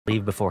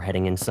leave before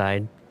heading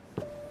inside.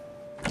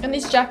 And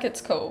this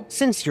jacket's cool.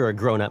 Since you're a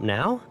grown-up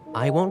now,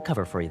 I won't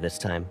cover for you this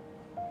time.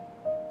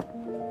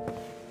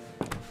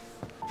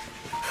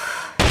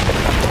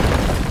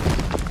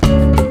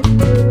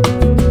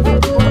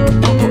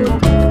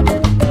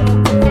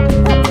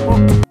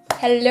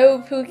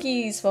 Hello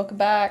Pookies, welcome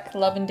back.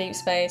 Love and Deep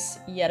Space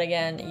yet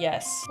again.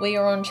 Yes, we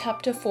are on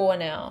chapter 4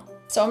 now.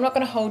 So I'm not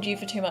going to hold you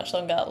for too much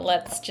longer.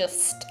 Let's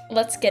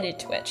get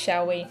into it,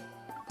 shall we?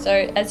 So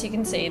as you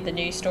can see, the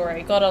new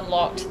story got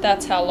unlocked.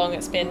 That's how long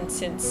it's been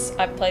since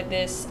I played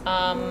this.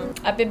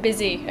 I've been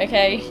busy,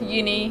 okay?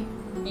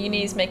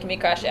 Uni's making me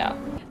crash out.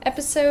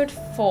 Episode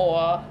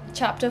 4,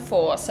 chapter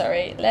 4,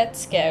 sorry.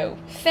 Let's go.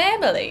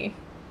 Family.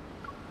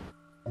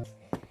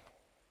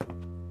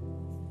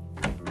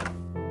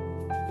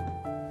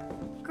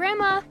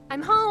 Grandma,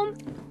 I'm home.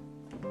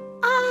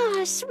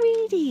 Ah,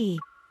 sweetie.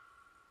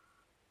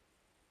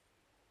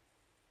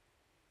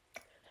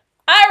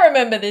 I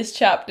remember this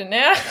chapter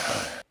now.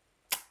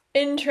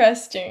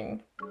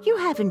 Interesting. You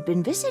haven't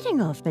been visiting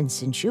often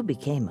since you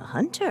became a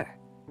hunter.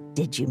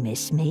 Did you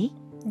miss me?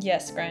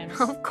 Yes, Grams.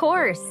 Of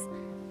course.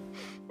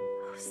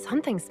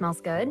 Something smells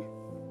good.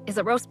 Is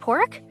it roast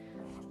pork?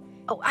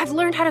 Oh, I've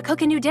learned how to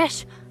cook a new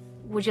dish.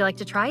 Would you like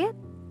to try it?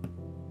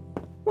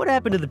 What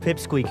happened to the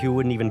pipsqueak who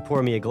wouldn't even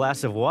pour me a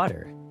glass of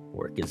water?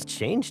 Work has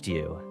changed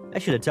you. I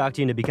should have talked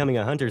you into becoming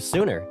a hunter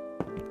sooner.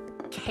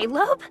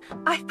 Caleb?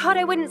 I thought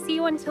I wouldn't see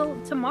you until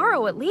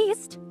tomorrow at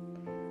least.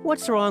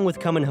 What's wrong with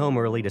coming home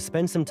early to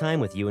spend some time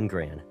with you and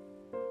Gran?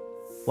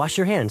 Wash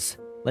your hands.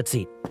 Let's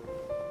eat.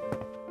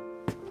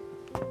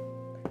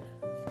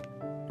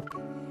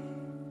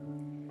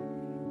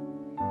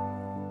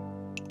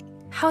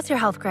 How's your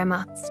health,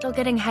 Grandma? Still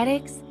getting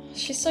headaches?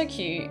 She's so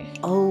cute.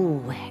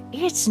 Oh,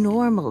 it's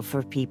normal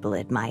for people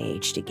at my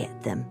age to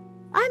get them.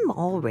 I'm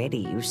already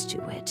used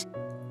to it.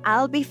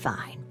 I'll be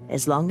fine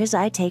as long as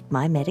I take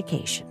my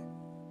medication.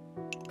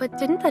 But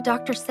didn't the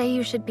doctor say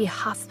you should be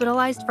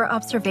hospitalized for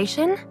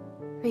observation?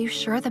 Are you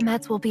sure the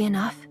meds will be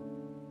enough?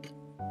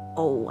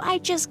 Oh, I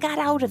just got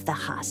out of the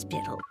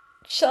hospital.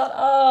 Shut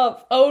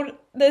up.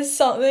 There's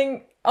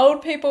something.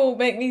 Old people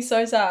make me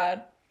so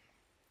sad.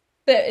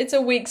 It's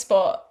a weak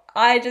spot.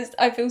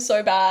 I feel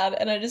so bad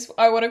and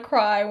I want to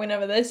cry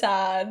whenever they're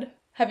sad.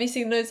 Have you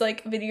seen those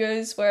like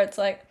videos where it's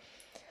like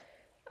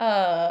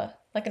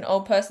an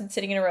old person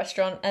sitting in a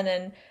restaurant and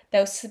then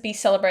they'll be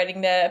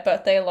celebrating their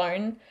birthday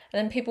alone and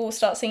then people will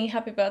start singing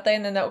happy birthday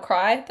and then they'll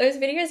cry? Those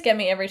videos get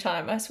me every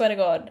time, I swear to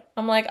God.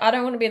 I'm like, I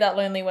don't want to be that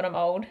lonely when I'm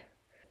old.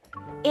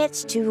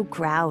 It's too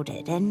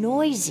crowded and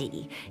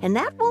noisy, and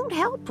that won't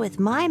help with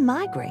my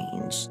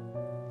migraines.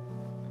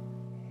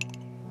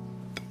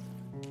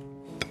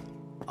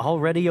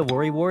 Already a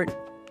worrywart?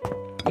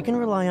 You can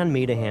rely on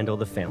me to handle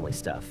the family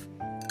stuff.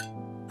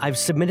 I've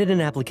submitted an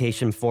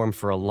application form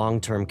for a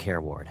long-term care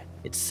ward.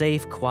 It's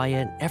safe,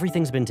 quiet,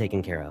 everything's been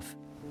taken care of.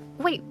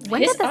 Wait,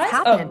 when His did this eyes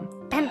happen?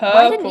 are And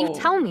why didn't you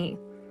purple. tell me?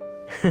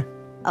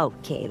 Oh,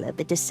 Caleb,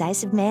 a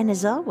decisive man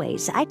as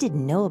always. I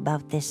didn't know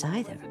about this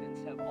either.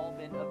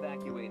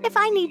 If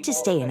I need to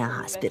stay in a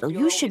hospital,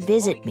 you should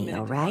visit me,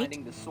 all right?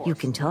 You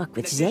can talk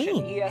with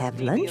Zane,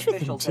 have lunch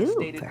with him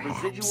too,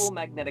 perhaps.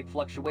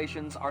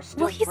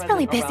 Well, he's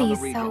really busy,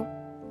 so...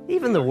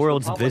 Even the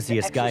world's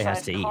busiest guy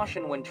has to eat.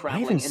 I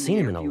haven't seen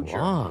him in a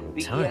long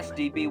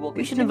time.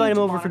 We should invite him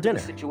over for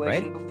dinner,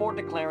 right?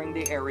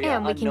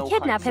 And we can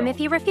kidnap him if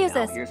he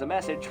refuses. Here's a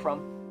message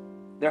from...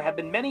 There have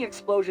been many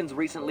explosions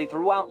recently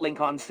throughout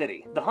Lincoln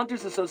City. The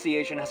Hunters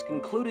Association has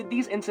concluded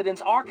these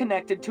incidents are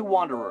connected to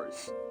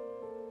Wanderers.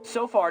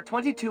 So far,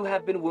 22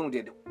 have been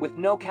wounded, with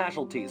no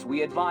casualties.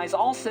 We advise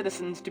all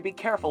citizens to be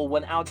careful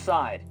when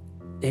outside.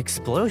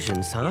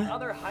 Explosions, huh?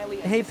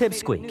 Hey,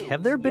 Pipsqueak,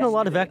 have there been a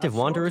lot of active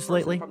wanderers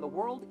lately?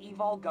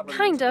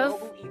 Kind of,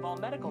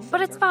 but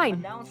it's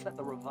fine.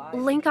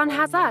 Lincoln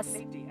has us.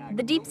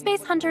 The Deep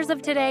Space Hunters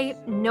of today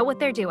know what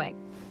they're doing.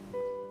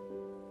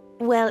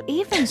 Well,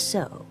 even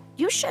so,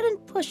 you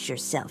shouldn't push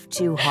yourself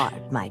too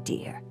hard, my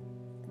dear.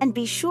 And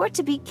be sure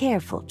to be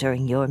careful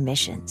during your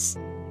missions.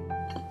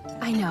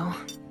 I know,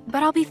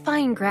 but I'll be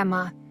fine,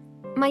 Grandma.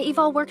 My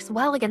eval works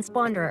well against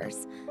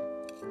Wanderers.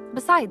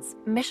 Besides,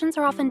 missions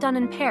are often done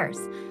in pairs.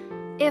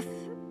 If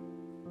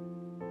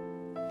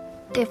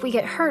we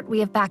get hurt, we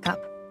have backup.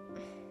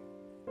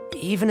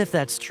 Even if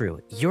that's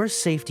true, your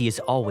safety is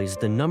always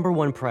the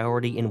 #1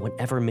 priority in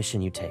whatever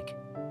mission you take.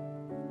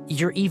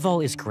 Your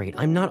eval is great,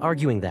 I'm not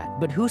arguing that,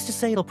 but who's to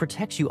say it'll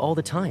protect you all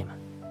the time?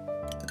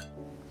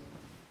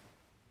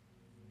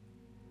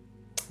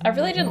 I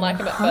really didn't like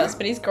him at first,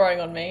 but he's growing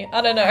on me.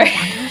 I don't know.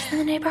 Wanderers in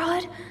the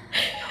neighborhood?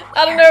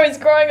 I don't know, he's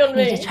growing on I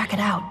need me. to check it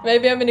out.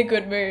 Maybe I'm in a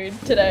good mood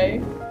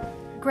today.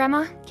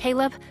 Grandma,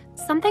 Caleb,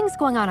 something's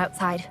going on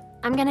outside.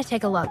 I'm gonna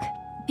take a look.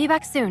 Be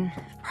back soon,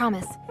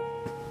 promise.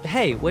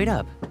 Hey, wait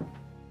up.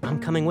 I'm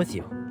coming with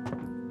you.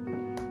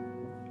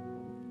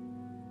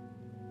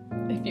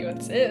 If you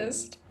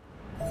insist.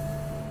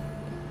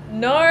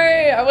 No,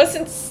 I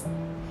wasn't...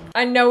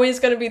 I know he's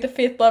gonna be the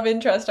 5th love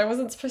interest. I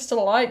wasn't supposed to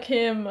like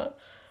him.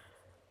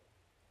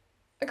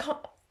 I can't...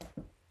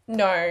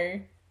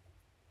 No.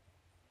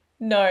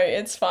 No,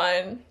 it's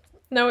fine.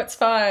 No, it's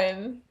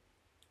fine.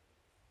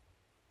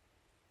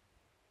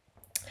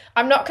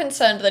 I'm not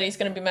concerned that he's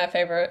going to be my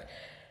favorite.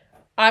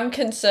 I'm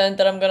concerned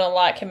that I'm going to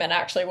like him and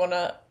actually want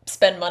to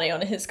spend money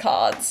on his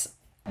cards.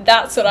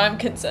 That's what I'm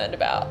concerned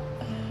about.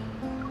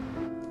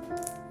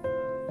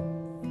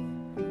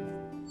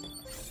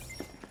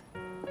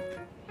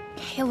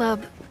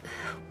 Caleb,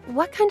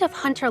 what kind of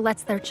hunter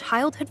lets their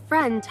childhood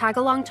friend tag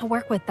along to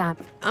work with them?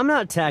 I'm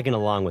not tagging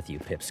along with you,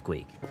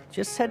 Pipsqueak.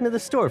 Just heading to the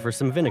store for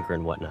some vinegar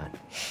and whatnot.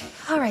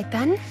 All right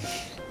then.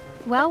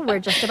 Well, we're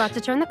just about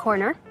to turn the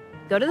corner.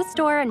 Go to the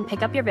store and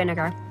pick up your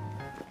vinegar.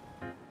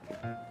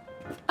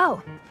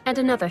 Oh, and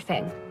another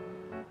thing.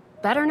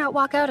 Better not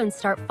walk out and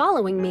start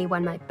following me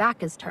when my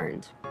back is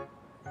turned.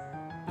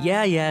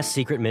 Yeah,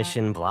 secret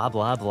mission, blah,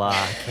 blah,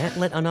 blah. Can't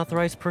let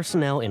unauthorized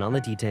personnel in on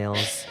the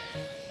details.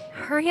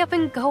 Hurry up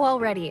and go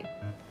already.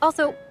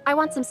 Also, I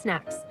want some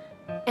snacks.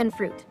 And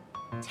fruit.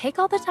 Take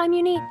all the time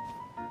you need.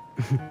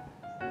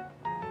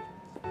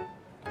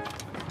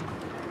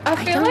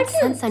 I don't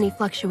sense any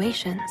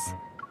fluctuations.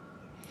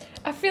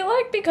 I feel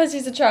like because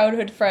he's a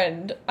childhood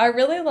friend, I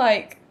really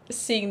like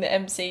seeing the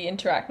MC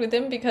interact with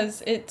him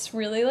because it's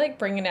really like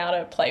bringing out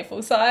her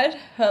playful side,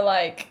 her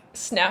like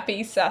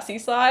snappy, sassy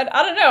side.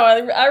 I don't know,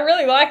 I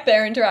really like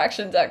their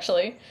interactions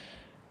actually.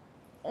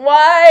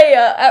 Why?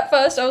 At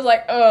first I was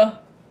like, ugh,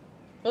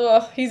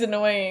 he's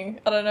annoying.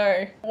 I don't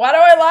know. Why do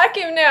I like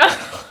him now?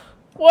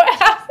 What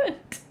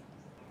happened?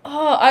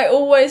 Oh, I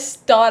always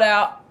start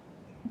out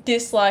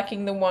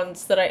disliking the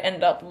ones that I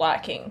end up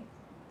liking.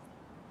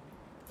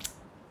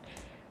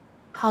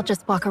 I'll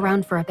just walk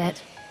around for a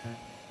bit.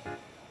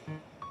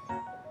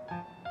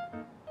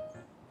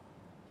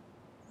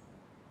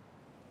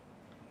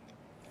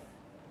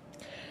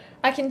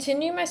 I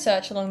continue my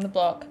search along the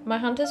block. My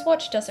hunter's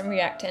watch doesn't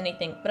react to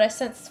anything, but I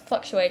sense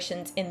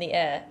fluctuations in the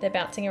air. They're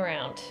bouncing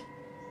around.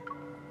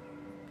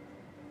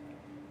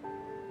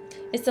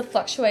 Is the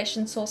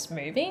fluctuation source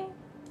moving?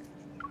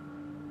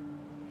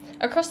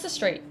 Across the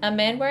street, a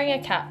man wearing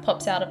a cap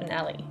pops out of an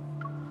alley.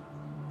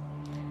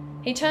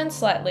 He turns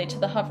slightly to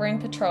the hovering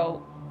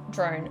patrol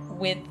drone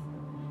with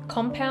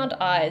compound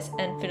eyes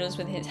and fiddles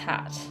with his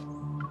hat.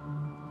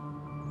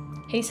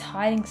 He's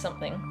hiding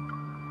something.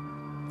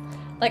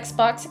 Like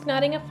sparks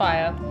igniting a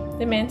fire,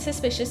 the man's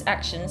suspicious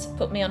actions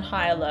put me on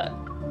high alert.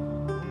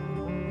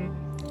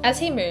 As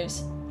he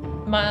moves,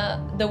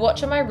 the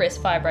watch on my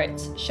wrist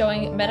vibrates,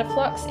 showing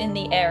metaflux in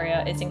the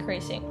area is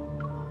increasing.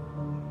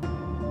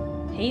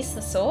 He's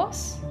the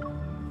source?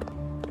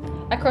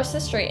 I cross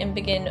the street and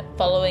begin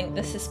following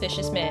the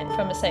suspicious man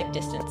from a safe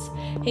distance.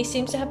 He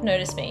seems to have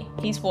noticed me.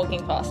 He's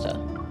walking faster.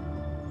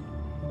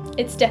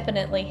 It's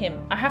definitely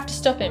him. I have to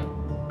stop him.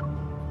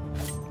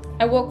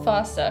 I walk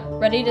faster,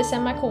 ready to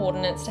send my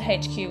coordinates to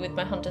HQ with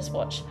my hunter's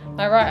watch.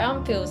 My right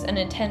arm feels an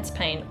intense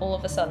pain all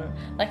of a sudden,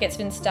 like it's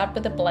been stabbed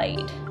with a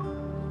blade.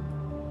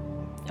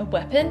 A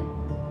weapon?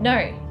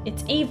 No,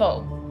 it's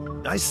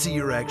evil. I see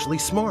you're actually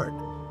smart.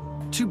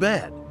 Too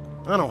bad.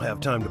 I don't have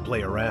time to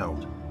play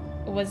around.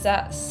 Was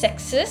that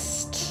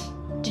sexist?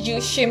 Did you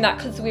assume that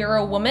because we were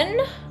a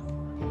woman?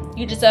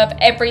 You deserve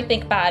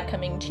everything bad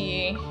coming to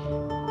you.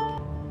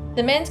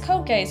 The man's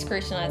cold gaze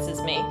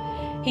scrutinizes me.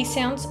 He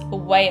sounds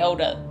way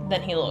older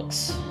than he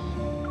looks.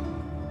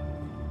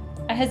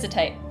 I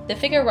hesitate. The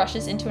figure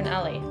rushes into an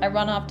alley. I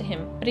run after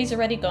him, but he's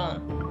already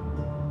gone.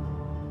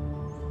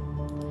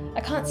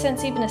 I can't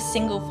sense even a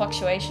single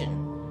fluctuation.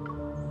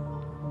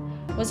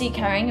 Was he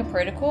carrying a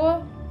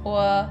protocol?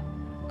 Or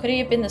could he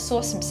have been the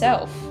source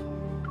himself?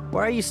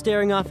 Why are you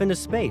staring off into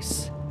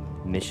space?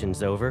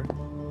 Mission's over.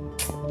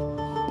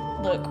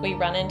 Look, we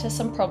run into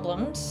some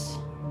problems.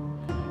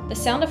 The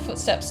sound of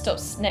footsteps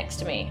stops next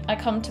to me. I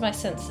come to my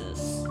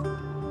senses.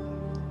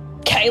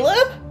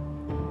 Caleb?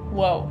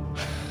 Whoa.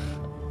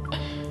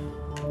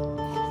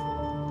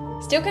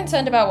 Still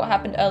concerned about what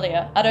happened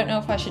earlier. I don't know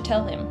if I should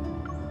tell him.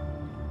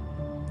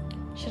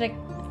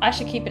 I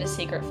should keep it a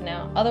secret for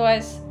now.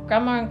 Otherwise,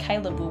 Grandma and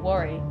Caleb will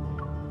worry.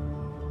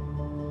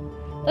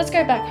 Let's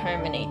go back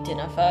home and eat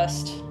dinner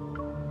first.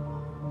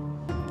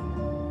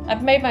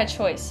 I've made my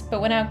choice,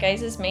 but when our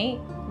gazes meet,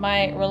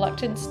 my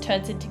reluctance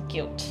turns into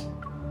guilt.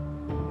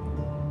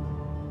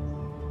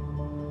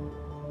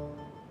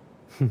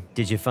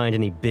 Did you find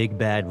any big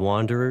bad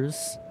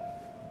wanderers?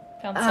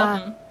 Found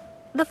something.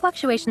 The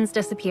fluctuations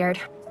disappeared.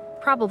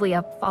 Probably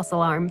a false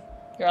alarm.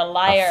 You're a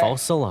liar. A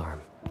false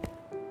alarm.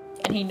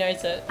 And he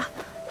knows it.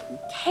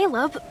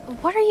 Caleb,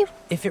 what are you...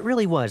 If it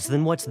really was,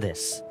 then what's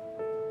this?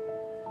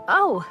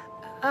 Oh,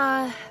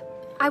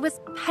 I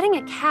was petting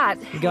a cat.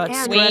 You got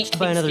and... scratched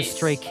by another excuse.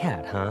 stray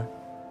cat, huh?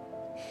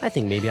 I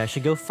think maybe I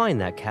should go find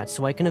that cat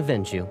so I can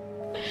avenge you.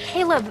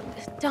 Caleb,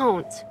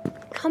 don't.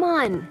 Come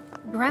on.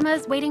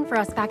 Grandma's waiting for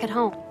us back at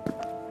home.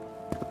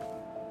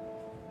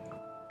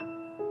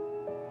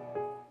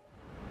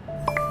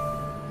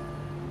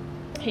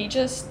 He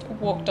just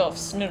walked off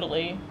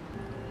snoodily.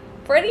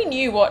 For any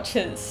new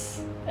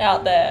watchers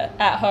out there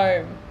at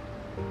home,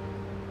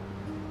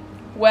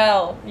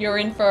 well, you're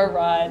in for a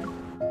ride.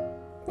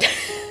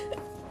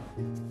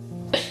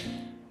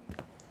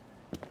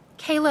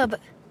 Caleb,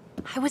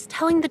 I was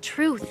telling the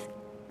truth.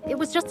 It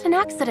was just an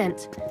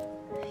accident.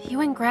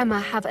 You and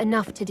Grandma have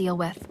enough to deal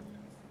with.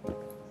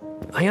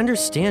 I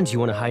understand you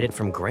want to hide it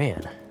from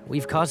Gran.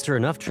 We've caused her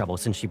enough trouble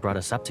since she brought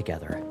us up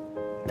together.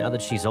 Now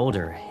that she's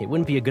older, it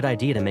wouldn't be a good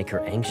idea to make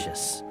her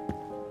anxious.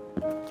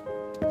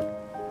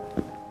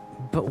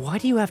 But why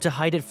do you have to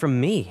hide it from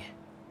me?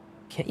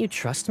 Can't you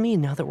trust me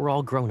now that we're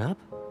all grown up?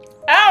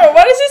 Ow,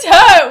 why does this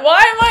hurt?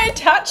 Why am I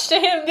attached to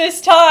him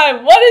this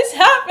time? What is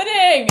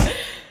happening?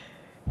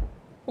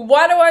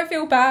 Why do I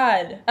feel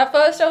bad? At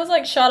first I was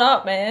like, shut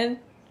up, man.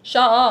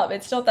 Shut up,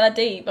 it's not that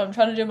deep. I'm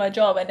trying to do my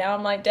job, and now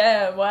I'm like,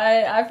 damn,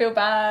 why? I feel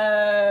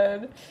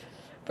bad.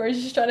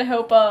 Bro's just trying to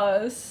help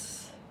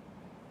us.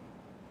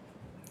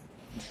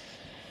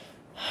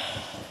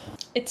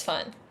 It's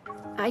fine.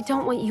 I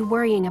don't want you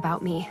worrying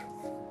about me.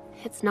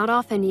 It's not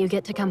often you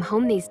get to come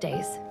home these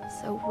days,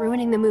 so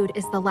ruining the mood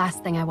is the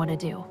last thing I want to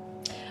do.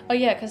 Oh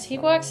yeah, because he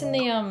works in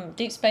the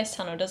deep space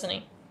tunnel, doesn't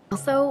he?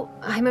 Also,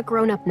 I'm a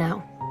grown-up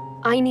now.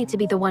 I need to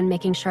be the one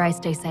making sure I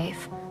stay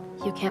safe.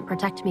 You can't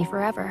protect me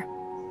forever.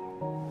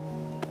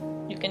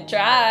 You can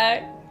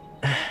try.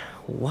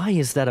 Why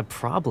is that a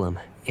problem?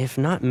 If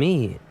not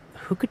me,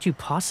 who could you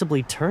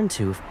possibly turn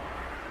to?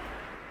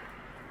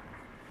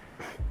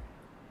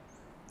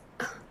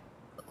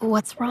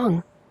 What's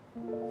wrong?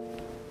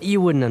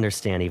 You wouldn't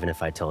understand even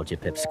if I told you,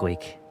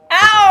 Pipsqueak.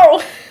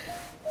 Ow!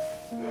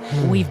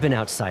 We've been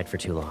outside for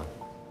too long.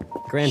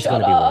 Gran's Shut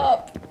gonna be worried.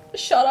 up.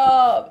 Shut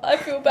up. I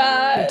feel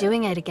bad. You're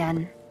doing it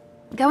again.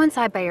 Go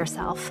inside by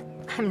yourself.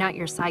 I'm not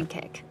your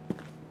sidekick.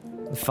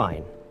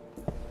 Fine.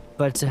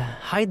 But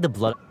hide the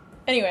blood.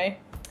 Anyway.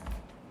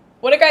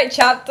 What a great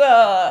chapter.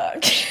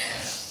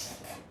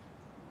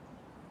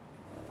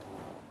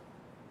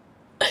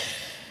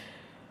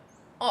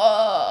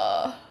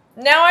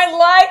 Now I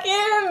like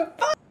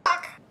him.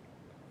 Fuck.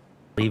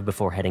 Leave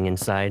before heading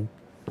inside.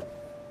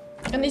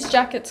 And this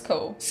jacket's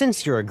cool.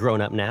 Since you're a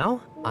grown-up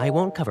now, I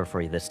won't cover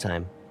for you this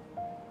time.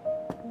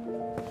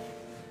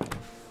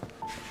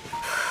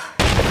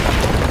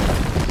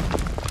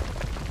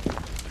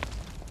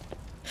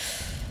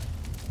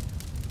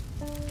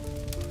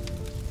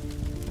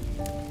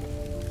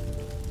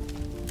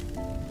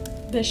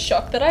 The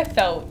shock that I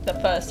felt the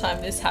first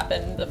time this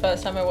happened, the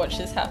first time I watched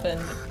this happen,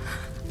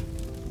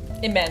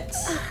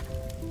 immense.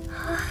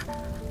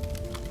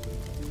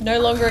 No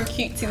longer a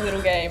cutesy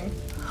little game.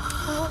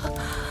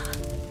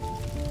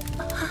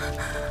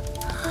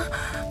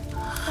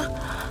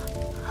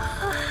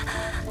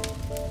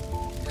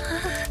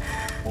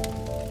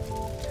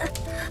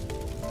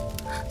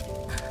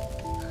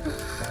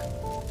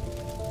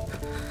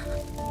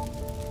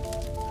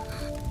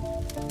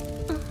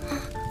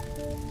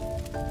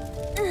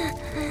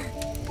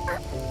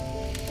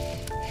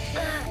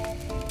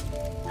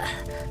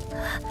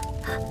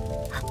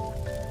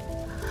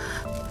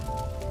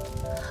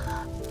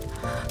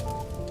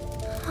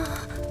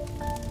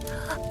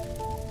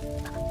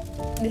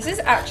 This is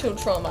actual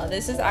trauma.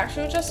 This is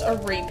actually just a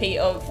repeat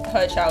of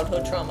her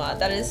childhood trauma.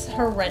 That is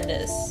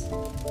horrendous.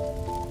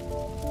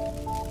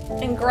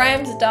 And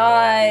Graham's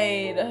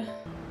died.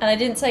 And I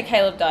didn't say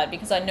Caleb died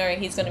because I know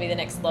he's going to be the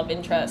next love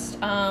interest.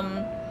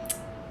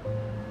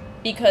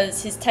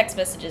 Because his text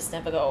messages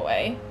never go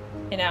away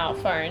in our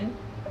phone.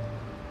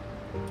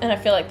 And I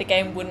feel like the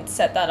game wouldn't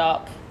set that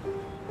up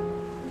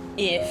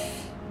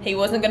if he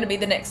wasn't going to be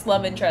the next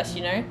love interest,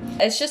 you know?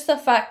 It's just the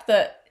fact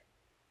that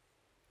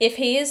if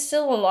he is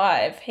still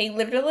alive, he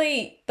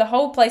literally, the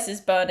whole place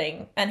is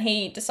burning, and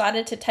he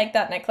decided to take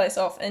that necklace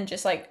off and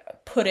just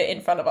like put it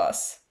in front of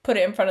us. Put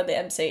it in front of the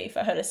MC for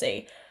her to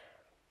see.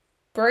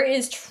 Bro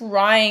is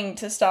trying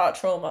to start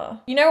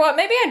trauma. You know what?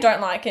 Maybe I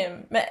don't like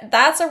him.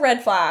 That's a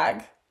red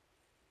flag.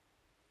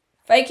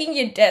 Faking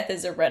your death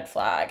is a red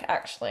flag,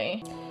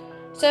 actually.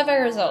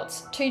 Survey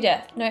results. 2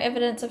 deaths. No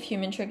evidence of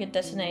human-triggered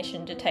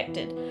detonation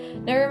detected.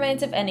 No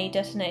remains of any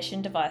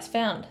detonation device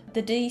found.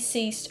 The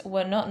deceased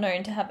were not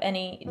known to have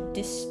any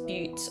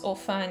disputes or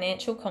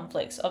financial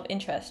conflicts of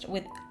interest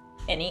with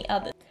any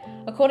others.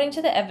 According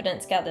to the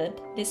evidence gathered,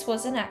 this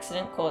was an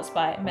accident caused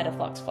by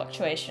metaflux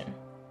fluctuation.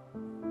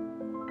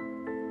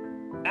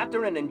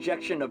 After an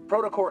injection of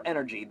protocore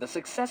energy, the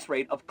success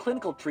rate of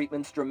clinical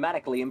treatments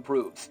dramatically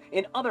improves.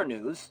 In other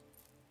news,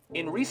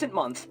 in recent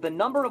months, the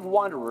number of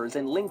wanderers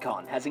in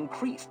Lincoln has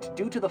increased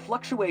due to the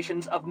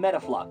fluctuations of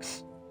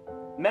metaflux.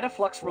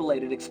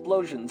 Metaflux-related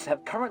explosions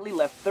have currently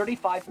left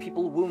 35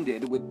 people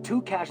wounded with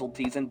 2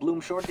 casualties in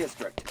Bloomshore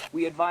District.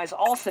 We advise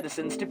all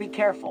citizens to be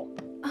careful.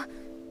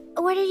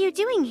 What are you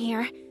doing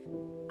here?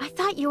 I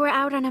thought you were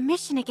out on a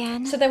mission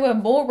again. So there were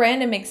more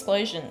random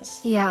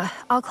explosions. Yeah,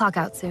 I'll clock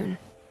out soon.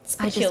 It's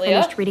I just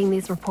peculiar. finished reading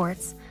these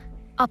reports.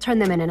 I'll turn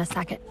them in a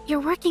second. You're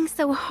working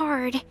so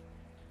hard.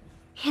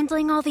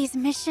 Handling all these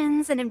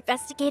missions and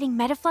investigating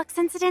metaflux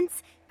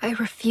incidents? I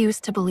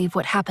refuse to believe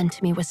what happened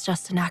to me was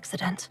just an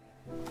accident.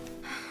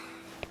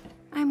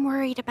 I'm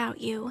worried about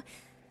you.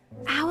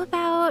 How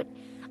about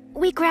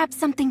we grab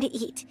something to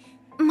eat?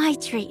 My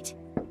treat.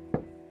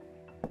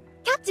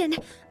 Captain,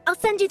 I'll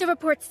send you the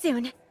report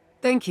soon.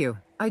 Thank you.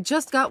 I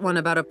just got one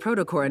about a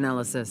protocore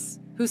analysis.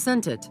 Who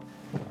sent it?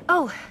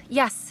 Oh,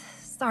 yes.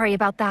 Sorry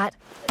about that.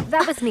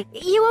 That was me.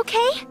 You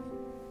okay?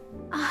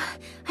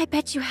 I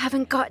bet you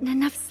haven't gotten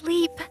enough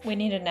sleep. We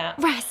need a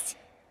nap. Rest.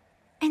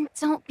 And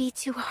don't be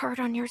too hard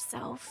on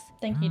yourself.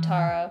 Thank you,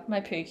 Tara, my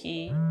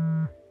Pookie.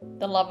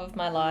 The love of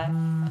my life.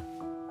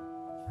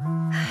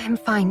 I'm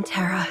fine,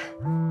 Tara.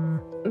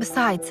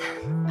 Besides,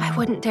 I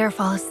wouldn't dare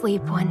fall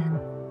asleep when...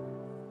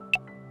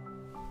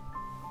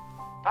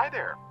 Hi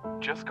there.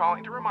 Just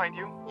calling to remind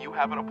you, you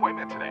have an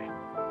appointment today.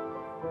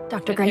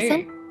 Dr. With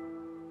Grayson?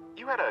 who?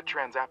 You had a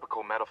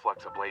transapical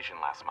metaflux ablation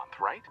last month,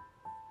 right?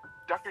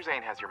 Dr.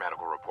 Zane has your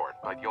medical report,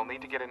 but you'll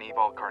need to get an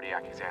eval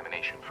cardiac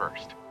examination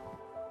first.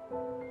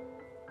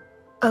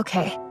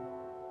 Okay.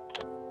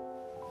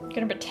 I'm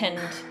gonna pretend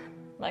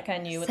like I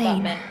knew what that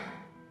Zane. meant.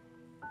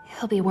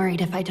 He'll be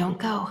worried if I don't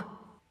go.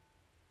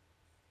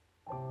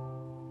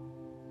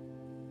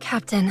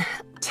 Captain,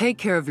 Take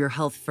care of your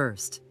health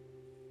first.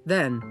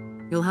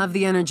 Then, you'll have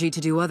the energy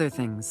to do other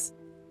things.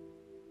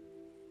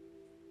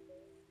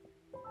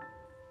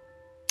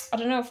 I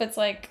don't know if it's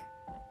like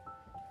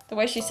the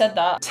way she said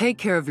that. Take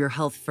care of your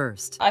health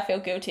first. I feel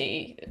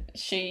guilty.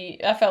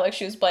 I felt like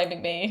she was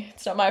blaming me.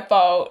 It's not my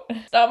fault.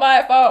 It's not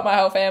my fault my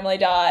whole family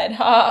died.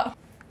 Ha!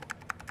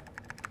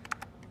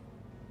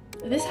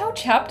 This whole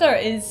chapter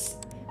is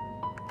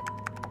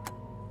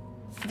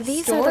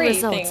These are the story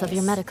results of things.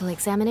 your medical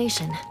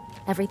examination.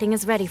 Everything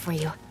is ready for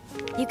you.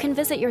 You can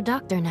visit your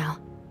doctor now.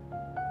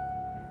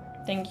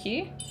 Thank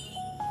you.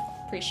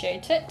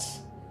 Appreciate it.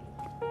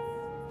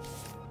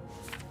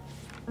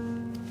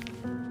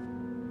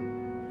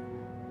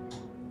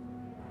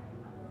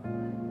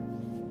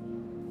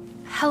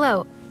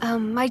 hello.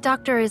 My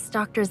doctor is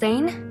Dr.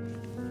 Zane.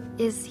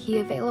 Is he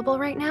available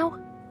right now?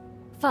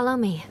 Follow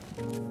me.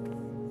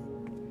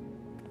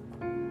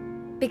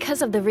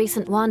 Because of the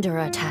recent Wanderer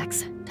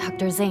attacks,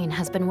 Dr. Zane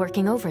has been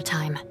working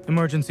overtime.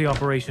 Emergency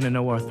operation in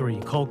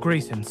OR3. Call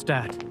Grayson,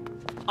 stat.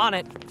 On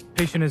it.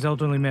 Patient is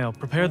elderly male.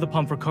 Prepare the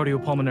pump for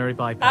cardiopulmonary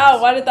bypass.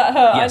 Ow, why did that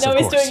hurt? Yes, I know of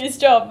he's course. doing his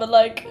job, but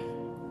like,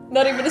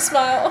 not even a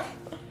smile.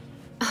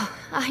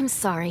 I'm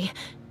sorry.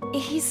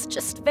 He's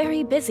just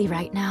very busy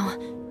right now.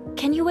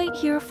 Can you wait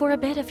here for a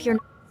bit if you're...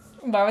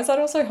 Why was that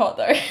also hot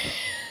though?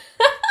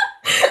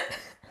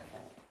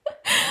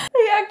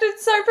 He acted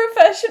so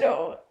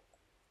professional.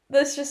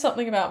 There's just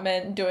something about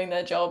men doing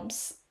their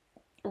jobs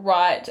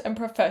right and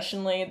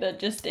professionally that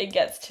just, it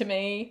gets to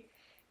me.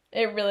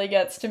 It really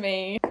gets to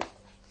me.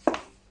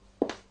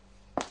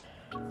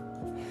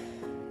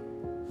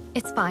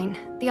 It's fine.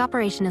 The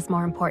operation is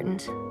more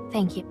important.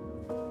 Thank you.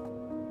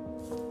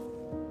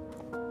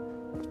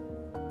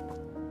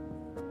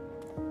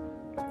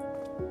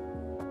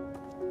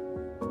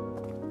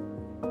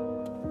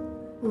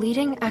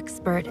 Leading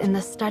expert in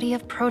the study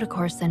of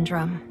protocore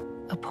syndrome.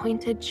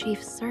 Appointed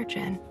chief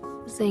surgeon.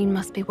 Zane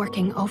must be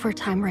working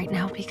overtime right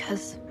now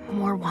because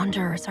more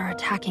Wanderers are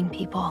attacking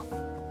people.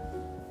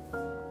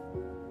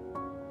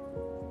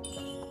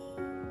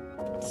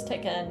 Just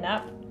taking a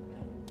nap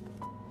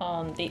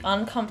on the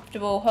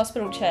uncomfortable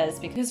hospital chairs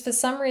because for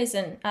some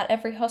reason at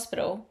every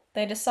hospital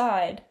they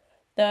decide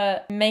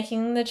that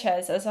making the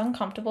chairs as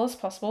uncomfortable as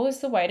possible is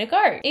the way to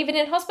go, even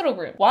in hospital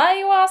room. Why,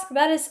 you ask?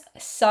 That is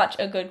such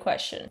a good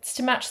question. It's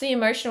to match the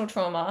emotional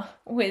trauma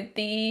with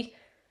the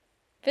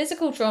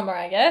physical trauma,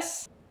 I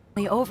guess.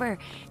 Over.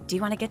 Do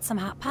you want to get some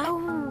hot pot?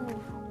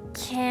 Oh,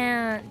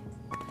 can't.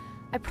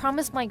 I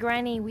promised my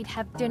granny we'd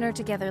have dinner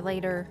together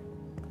later.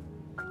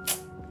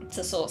 It's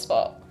a sore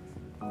spot.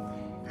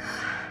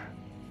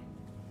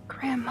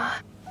 Grandma.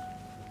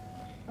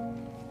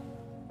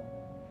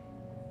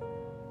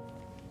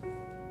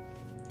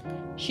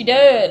 She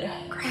did.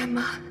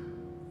 Grandma.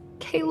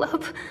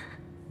 Caleb.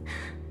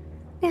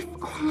 If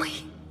only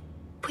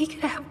we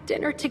could have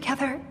dinner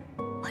together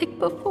like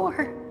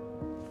before.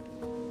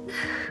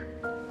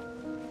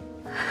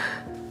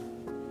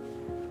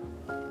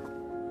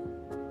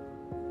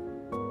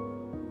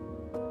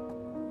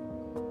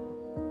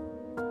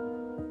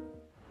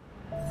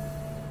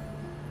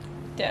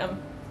 Damn.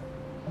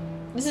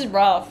 This is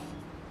rough.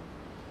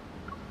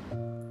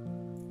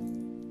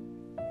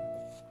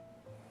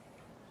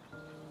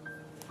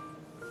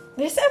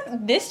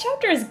 This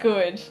chapter is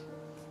good.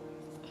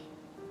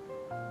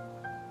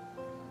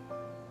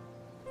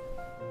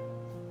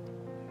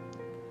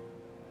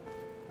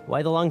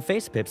 Why the long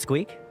face,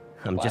 Pipsqueak?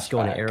 I'm just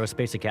going to Flashback.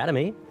 Aerospace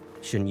Academy.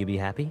 Shouldn't you be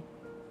happy?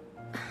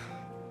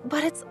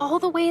 But it's all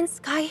the way in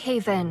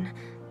Skyhaven.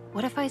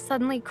 What if I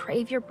suddenly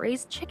crave your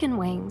braised chicken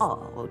wings?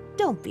 Oh,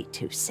 don't be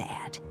too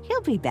sad.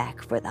 He'll be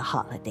back for the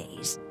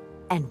holidays.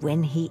 And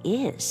when he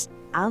is,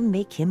 I'll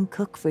make him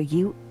cook for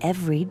you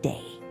every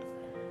day.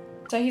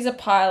 So he's a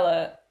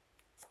pilot.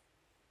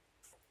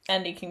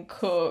 And he can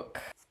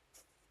cook.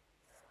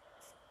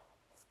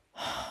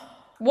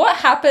 What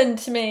happened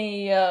to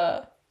me?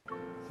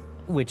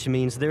 Which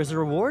means there's a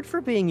reward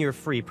for being your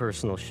free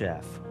personal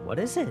chef. What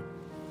is it?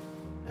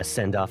 A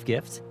send-off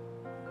gift?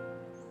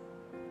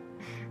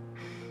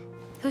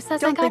 Who says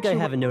Don't I got think I you?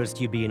 haven't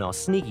noticed you being all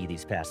sneaky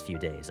these past few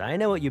days. I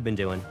know what you've been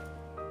doing.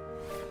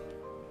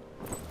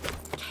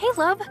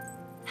 Caleb,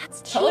 that's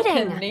That's cheating.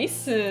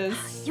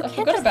 Telekinesis. You I can't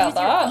forgot just about use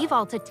that. your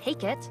evol to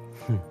take it.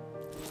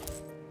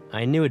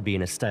 I knew it'd be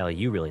in a style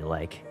you really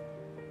like.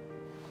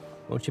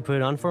 Won't you put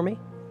it on for me?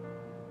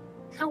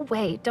 No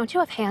way, don't you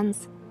have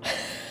hands?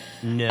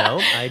 No,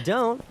 I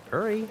don't.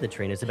 Hurry, the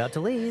train is about to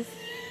leave.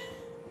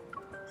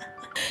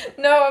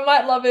 No, I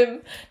might love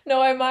him.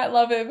 No, I might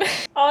love him.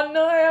 Oh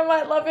no, I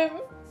might love him.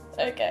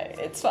 Okay,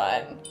 it's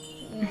fine.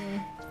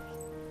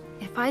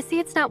 If I see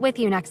it's not with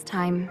you next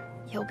time,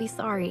 you'll be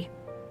sorry.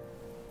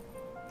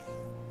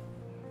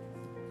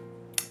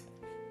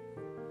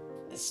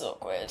 This is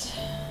awkward.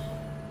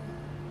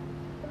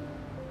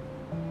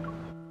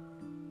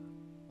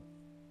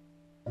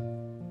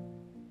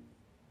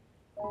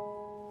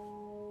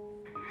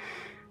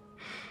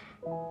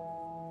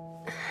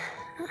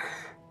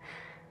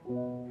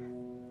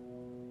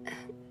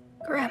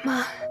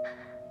 Grandma.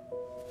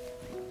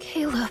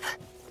 Caleb.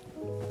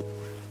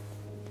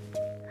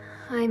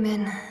 I'm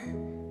in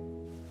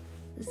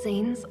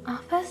Zane's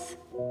office?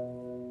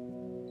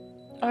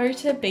 O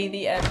to be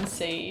the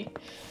MC.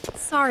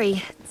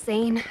 Sorry,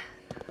 Zane.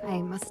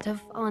 I must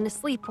have fallen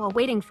asleep while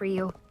waiting for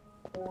you.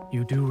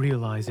 You do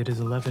realize it is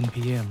 11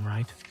 p.m.,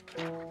 right?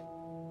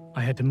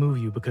 I had to move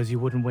you because you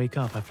wouldn't wake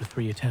up after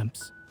 3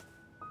 attempts.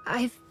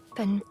 I've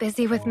been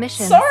busy with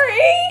missions. Sorry!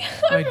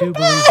 I do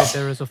believe that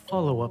there is a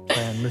follow-up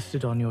plan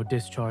listed on your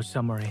discharge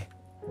summary.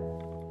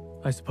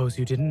 I suppose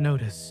you didn't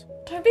notice.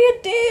 Don't be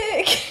a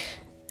dick!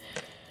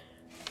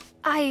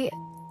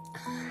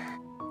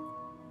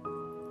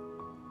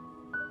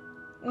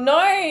 No,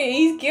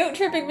 he's guilt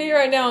tripping me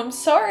right now. I'm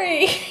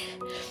sorry.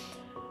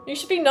 You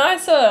should be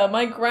nicer.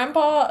 My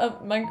grandma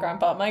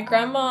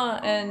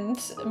and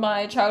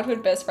my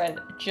childhood best friend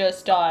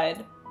just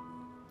died.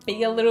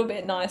 Be a little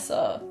bit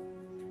nicer.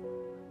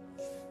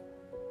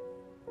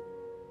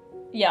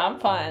 Yeah, I'm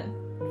fine.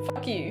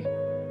 Fuck you.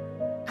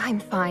 I'm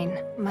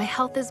fine. My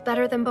health is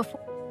better than before.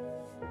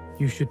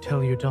 You should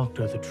tell your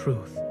doctor the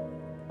truth.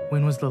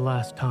 When was the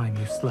last time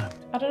you slept?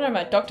 I don't know,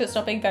 my doctor's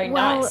not being very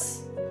Well,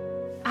 nice.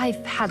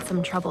 I've had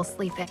some trouble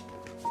sleeping.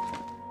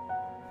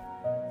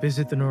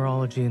 Visit the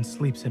neurology and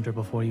sleep center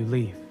before you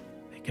leave.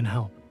 They can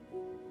help.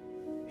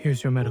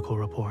 Here's your medical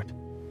report.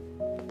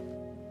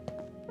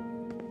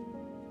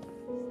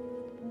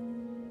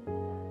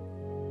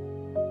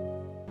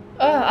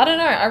 I don't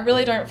know, I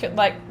really don't feel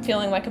like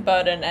feeling like a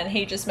burden, and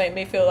he just made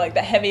me feel like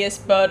the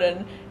heaviest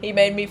burden. He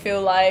made me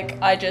feel like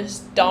I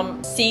just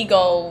dumped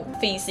seagull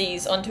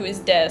feces onto his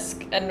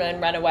desk and then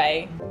ran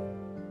away.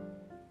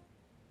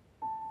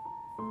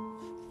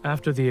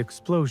 After the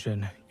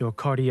explosion, your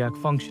cardiac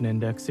function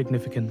index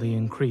significantly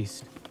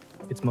increased.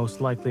 It's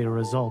most likely a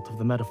result of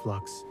the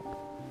metaflux.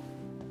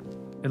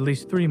 At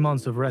least 3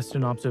 months of rest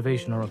and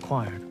observation are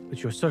required,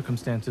 but your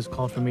circumstances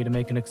called for me to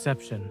make an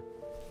exception.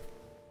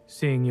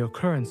 Seeing your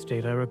current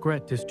state, I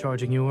regret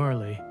discharging you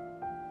early.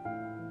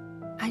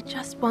 I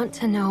just want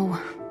to know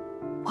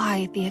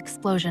why the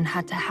explosion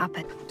had to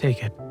happen.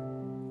 Take it.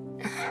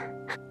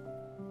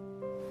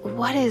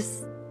 What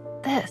is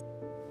this?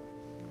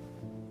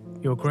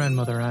 Your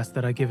grandmother asked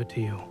that I give it to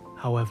you.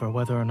 However,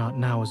 whether or not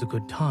now is a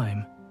good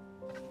time.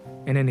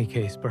 In any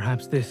case,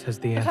 perhaps this has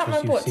the I can't answers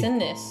remember you what's seek. in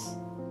this.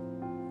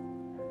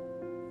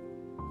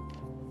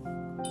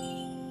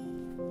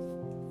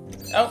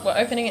 Oh, we're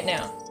opening it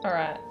now.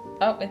 Alright.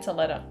 Oh, it's a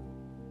letter.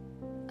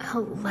 A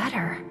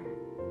letter?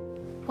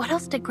 What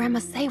else did Grandma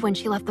say when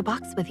she left the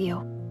box with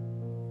you?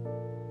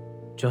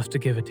 Just to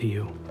give it to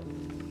you.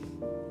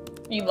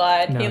 You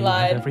lied. Now He you have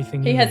lied.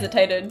 everything He you need.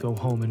 hesitated. Go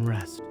home and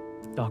rest.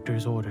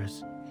 Doctor's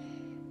orders.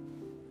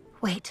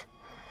 Wait,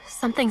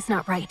 something's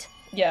not right.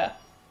 Yeah.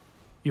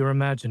 You're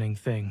imagining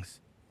things.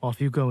 Off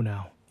you go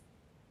now.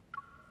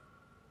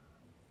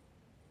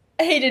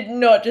 He did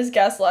not just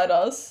gaslight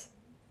us.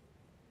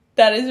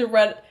 That is a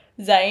red...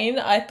 Zane,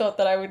 I thought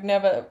that I would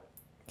never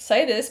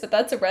say this, but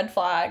that's a red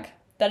flag.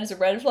 That is a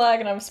red flag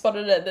and I've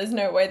spotted it. There's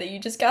no way that you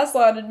just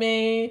gaslighted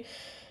me.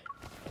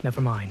 Never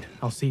mind.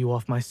 I'll see you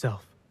off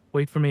myself.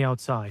 Wait for me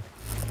outside.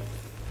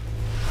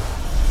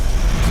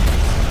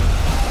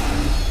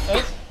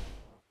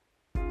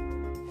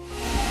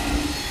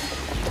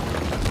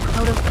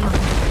 Protofield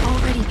is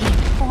already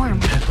being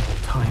formed. Impeccable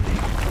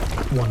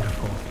timing.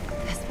 Wonderful.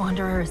 This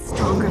wanderer is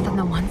stronger than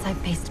the ones I've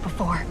faced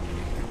before.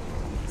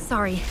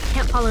 Sorry,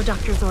 can't follow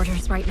doctor's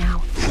orders right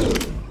now.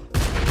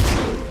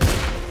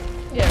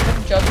 Yeah,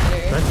 good job,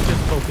 dude. Let's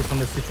just focus on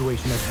the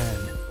situation at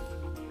hand.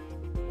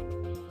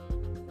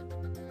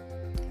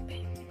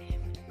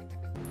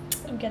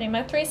 I'm getting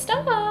my 3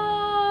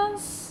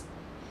 stars.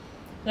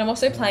 And I'm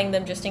also playing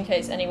them just in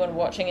case anyone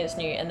watching is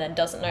new and then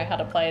doesn't know how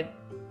to play.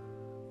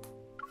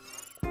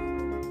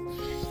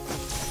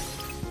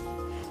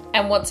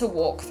 And wants a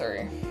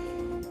walkthrough.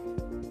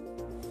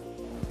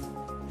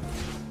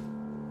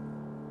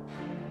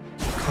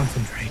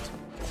 Concentrate.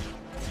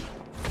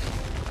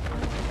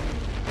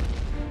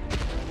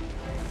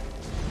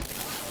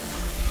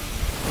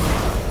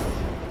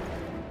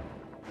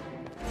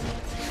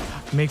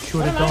 Make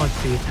sure to dodge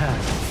the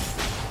attack.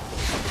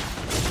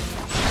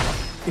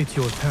 It's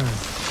your turn.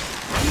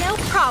 No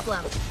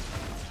problem.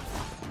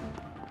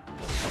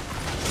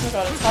 Oh my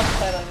god, it's hard to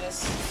play like this.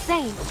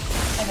 Zane.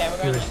 Okay, we're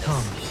going Here like it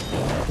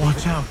comes.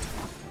 Watch out.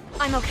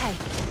 I'm okay.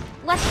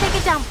 Let's take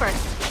it down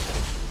first.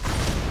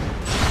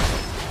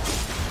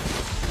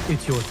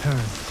 It's your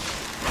turn.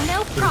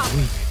 No It is problem.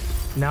 weak.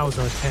 Now's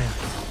our chance.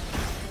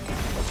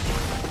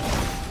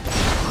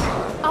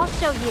 I'll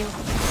show you.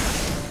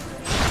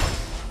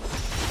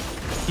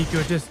 Keep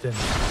your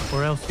distance,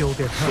 or else you'll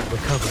get hurt.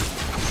 Recover.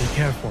 Be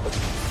careful.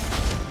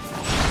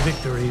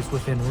 Victory is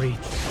within reach.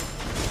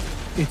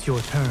 It's your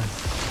turn.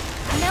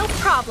 No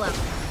problem.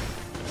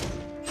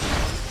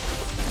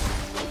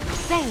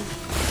 Zane.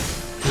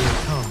 Here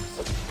it comes.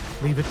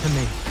 Leave it to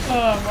me.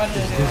 Oh, what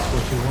did Is I do? this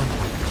what you wanted?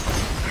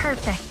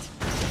 Perfect.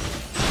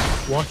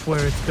 Watch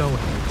where it's going.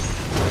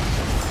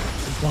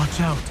 Watch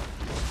out.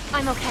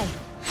 I'm okay.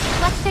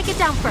 Let's take it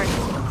down first.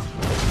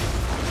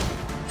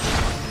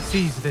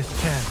 Seize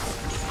this chance.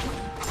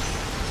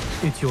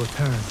 It's your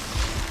turn.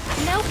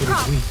 No It is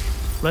problem. weak.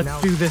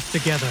 Let's do this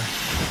together.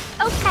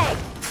 Okay.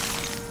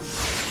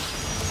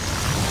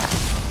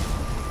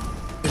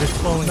 It is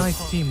falling.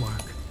 Nice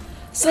teamwork.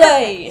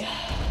 Slay!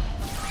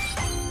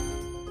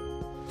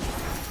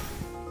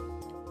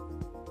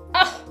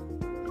 Ah!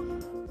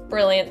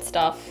 Brilliant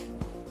stuff.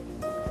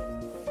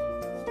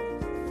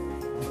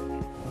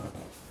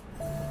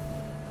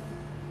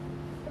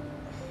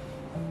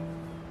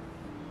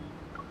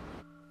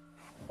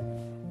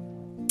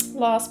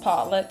 Last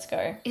part, let's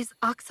go. Is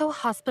Oxo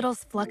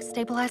Hospital's flux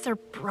stabilizer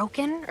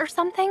broken or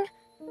something?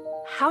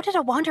 How did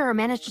a wanderer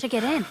manage to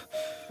get in?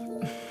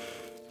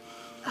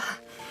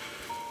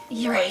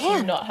 Your Rose is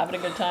hand. not having a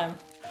good time.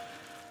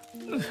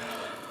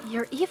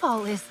 Your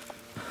evol is...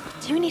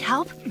 Do you need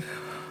help?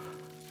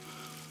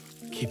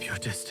 Keep your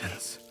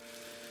distance.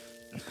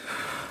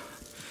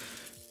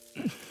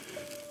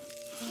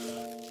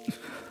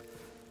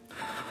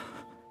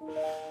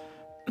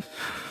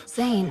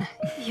 Zane,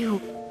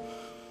 you...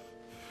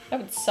 That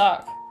would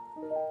suck.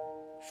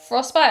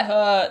 Frostbite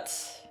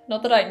hurts.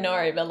 Not that I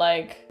know, but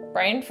like,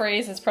 brain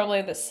freeze is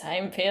probably the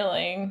same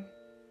feeling.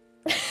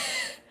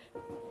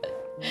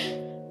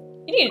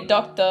 You need a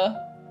doctor.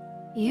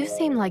 You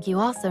seem like you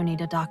also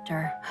need a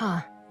doctor,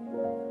 huh?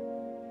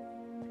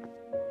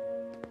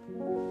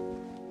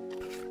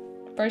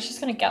 Bro's just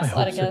gonna I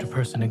gaslight hope such a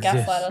person exists.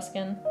 Gaslight us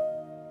again.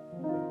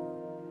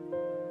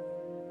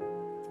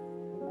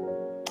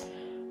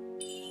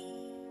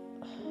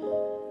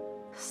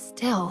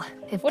 Still,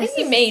 if What this does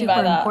he is mean a by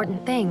super that?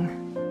 important thing,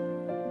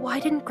 why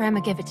didn't Grandma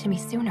give it to me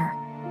sooner?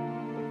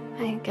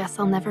 I guess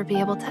I'll never be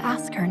able to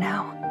ask her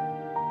now.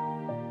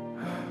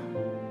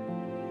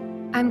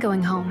 I'm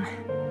going home.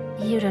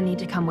 You don't need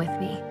to come with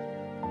me.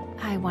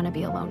 I want to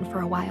be alone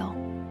for a while.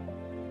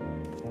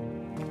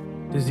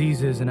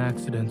 Diseases and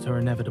accidents are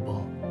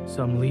inevitable.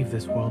 Some leave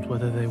this world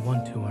whether they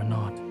want to or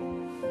not.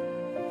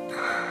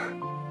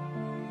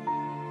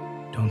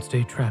 Don't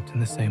stay trapped in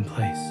the same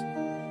place.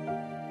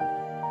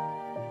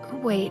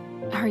 Wait,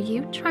 are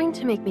you trying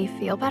to make me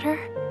feel better?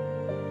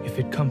 If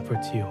it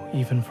comforts you,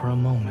 even for a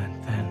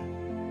moment,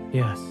 then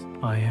yes,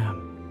 I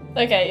am.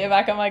 Okay, you're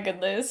back on my good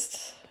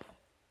list.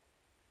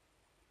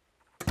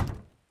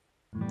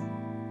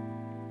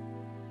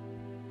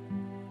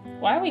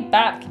 Why are we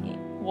back?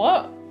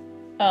 What?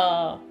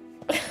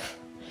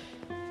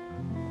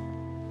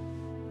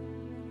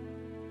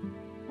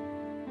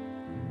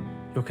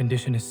 Your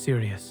condition is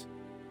serious.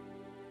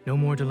 No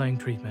more delaying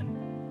treatment.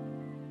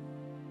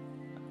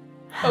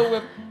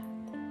 Oh,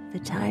 The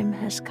time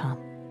has come.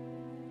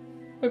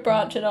 we're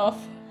branching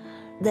off.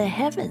 The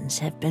heavens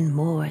have been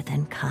more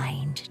than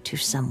kind to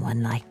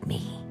someone like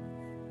me.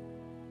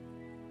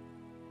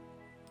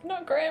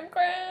 Not Graham.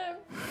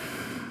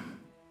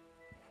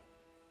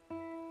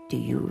 Do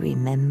you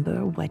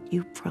remember what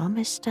you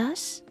promised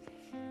us?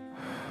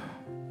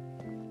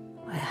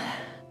 Well,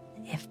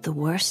 if the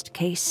worst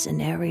case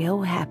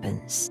scenario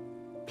happens,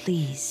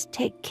 please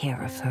take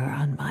care of her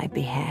on my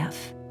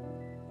behalf.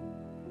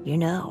 You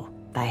know,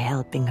 by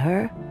helping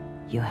her,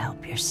 you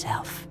help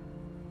yourself.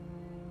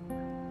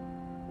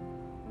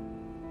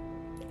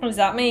 What does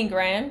that mean,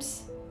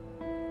 Grams?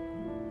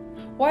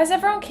 Why is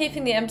everyone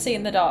keeping the MC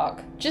in the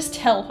dark? Just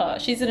tell her.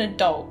 She's an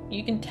adult.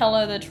 You can tell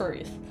her the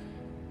truth.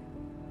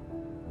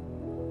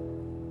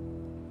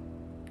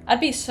 I'd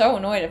be so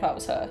annoyed if I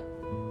was her.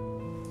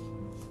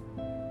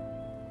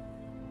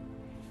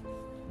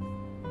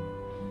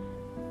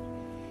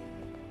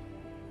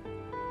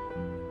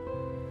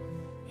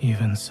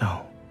 Even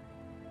so,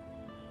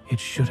 it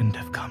shouldn't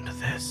have come to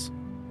this.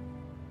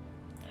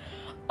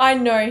 I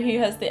know he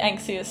has the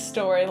angstiest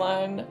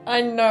storyline.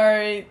 I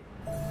know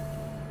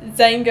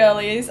Zane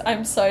girlies,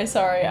 I'm so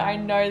sorry. I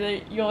know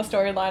that your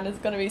storyline is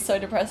going to be so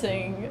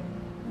depressing.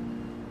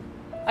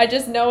 I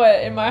just know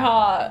it in my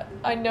heart.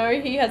 I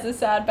know he has a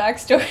sad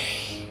backstory.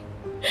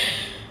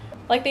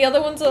 Like the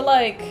other ones are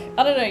like,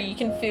 I don't know, you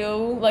can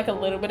feel like a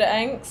little bit of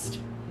angst.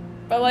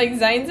 But like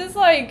Zane's is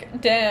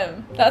like,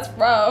 damn, that's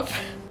rough.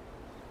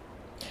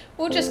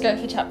 We'll just go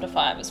for chapter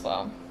 5 as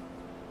well.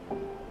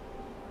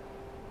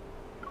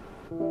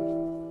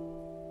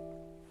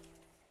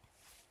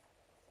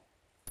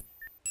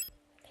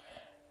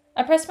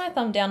 I press my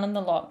thumb down on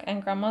the lock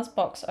and Grandma's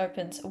box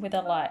opens with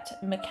a light,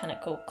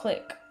 mechanical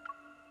click.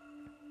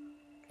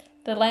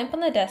 The lamp on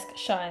the desk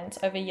shines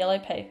over yellow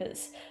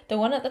papers. The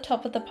one at the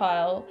top of the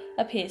pile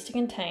appears to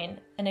contain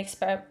an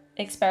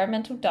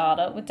experimental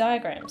data with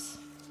diagrams.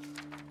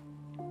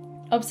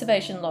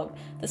 Observation log.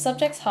 The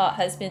subject's heart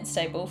has been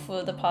stable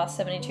for the past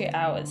 72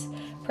 hours.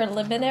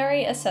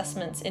 Preliminary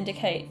assessments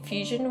indicate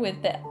fusion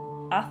with the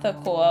Atha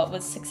core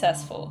was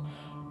successful.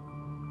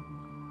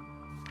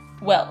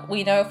 Well,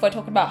 we know if we're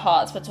talking about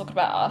hearts, we're talking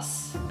about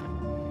us.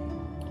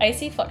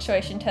 AC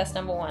fluctuation test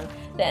number 1.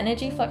 The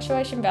energy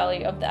fluctuation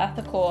value of the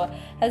Atha core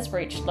has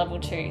reached level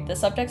 2. The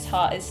subject's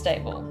heart is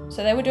stable.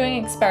 So they were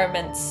doing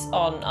experiments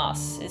on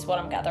us, is what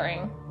I'm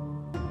gathering.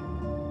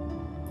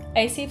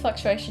 AC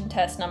fluctuation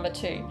test number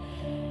 2.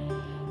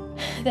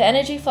 The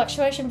energy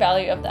fluctuation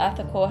value of the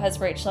Atha core has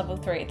reached level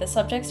 3. The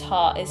subject's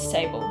heart is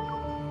stable.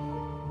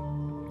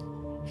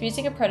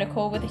 Fusing a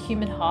protocol with a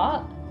human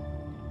heart?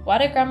 Why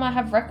did Grandma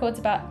have records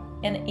about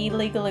an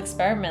illegal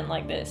experiment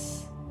like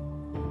this?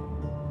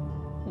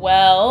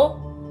 Well,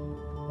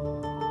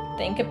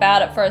 think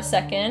about it for a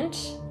second.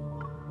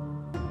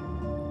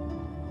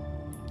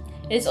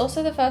 It is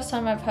also the first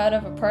time I've heard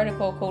of a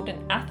protocol called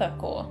an Atha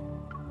core.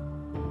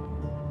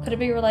 Could it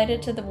be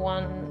related to the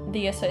one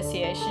the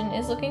association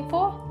is looking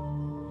for?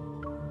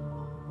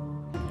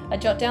 I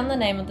jot down the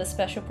name of the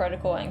special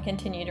protocol and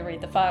continue to read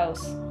the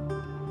files.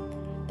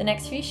 The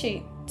next few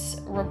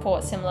sheets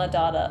report similar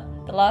data.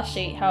 The last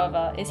sheet,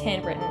 however, is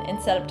handwritten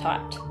instead of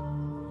typed.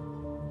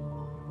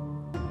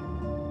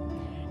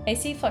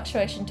 AC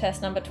fluctuation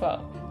test number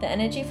 12. The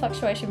energy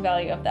fluctuation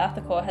value of the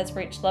Atha core has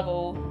reached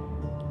level...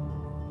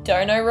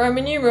 Don't know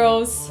Roman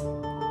numerals.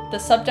 The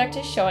subject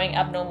is showing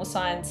abnormal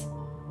signs.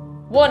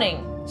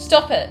 Warning!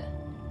 Stop it!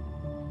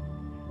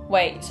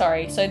 Wait,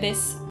 sorry, so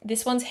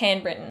this one's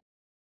handwritten.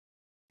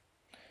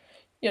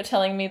 You're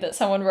telling me that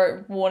someone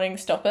wrote warning,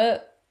 stop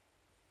it?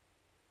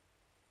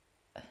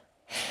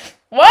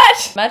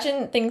 What?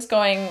 Imagine things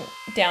going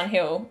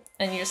downhill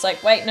and you're just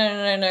like, wait, no,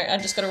 I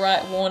just gotta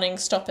write warning,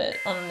 stop it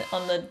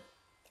on the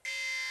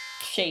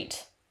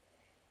sheet.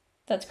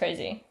 That's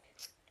crazy.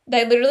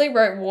 They literally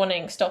wrote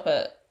warning, stop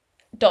it, ...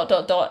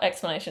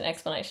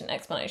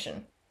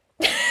 explanation.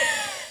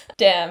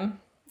 Damn,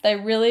 they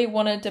really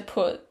wanted to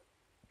put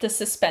the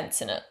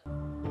suspense in it.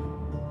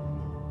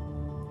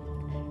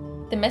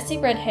 The messy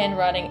red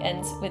handwriting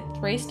ends with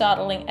 3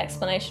 startling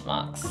exclamation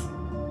marks.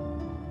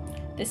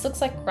 This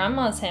looks like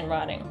Grandma's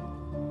handwriting.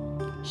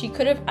 She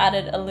could have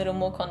added a little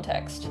more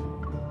context.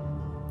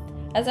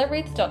 As I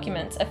read the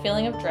documents, a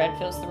feeling of dread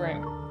fills the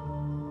room.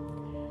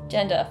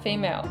 Gender,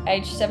 female,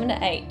 age 7 to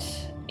 8,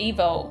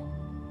 Evo,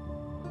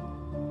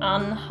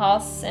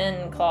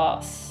 Unhasen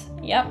class,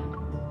 yep.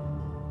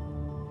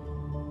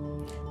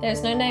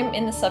 There's no name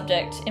in the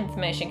subject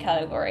information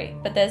category,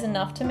 but there's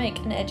enough to make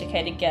an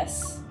educated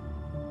guess.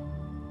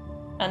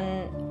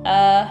 An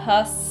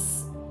Ahosen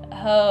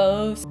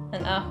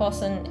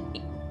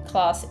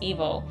class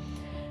Evo.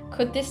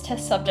 Could this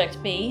test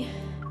subject be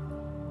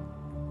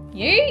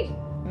you?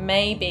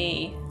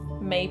 Maybe.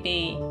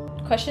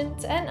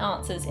 Questions and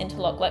answers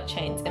interlock like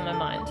chains in my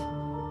mind.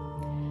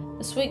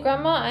 The sweet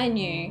Grandma I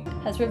knew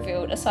has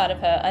revealed a side of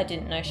her I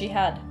didn't know she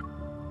had.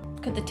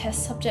 Could the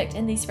test subject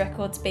in these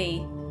records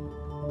be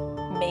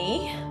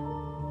me?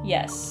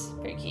 Yes,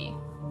 Pookie.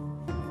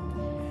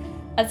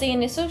 As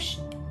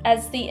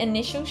the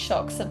initial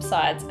shock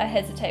subsides, I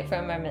hesitate for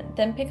a moment,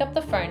 then pick up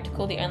the phone to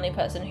call the only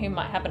person who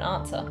might have an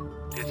answer.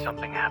 Did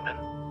something happen?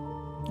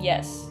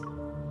 Yes.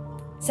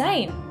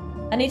 Zane,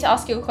 I need to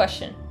ask you a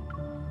question.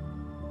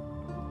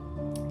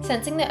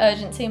 Sensing the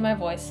urgency in my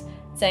voice,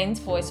 Zane's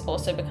voice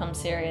also becomes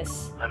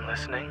serious. I'm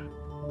listening.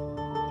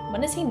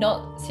 When is he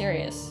not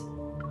serious?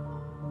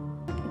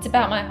 It's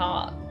about my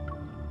heart.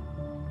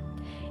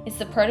 Is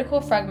the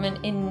protocol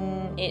fragment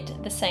in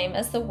it the same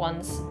as the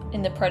ones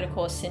in the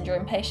protocol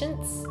syndrome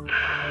patients?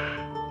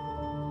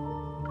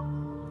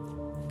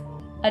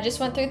 I just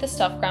went through the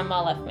stuff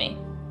Grandma left me.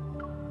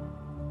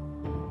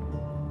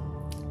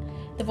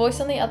 The voice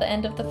on the other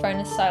end of the phone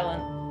is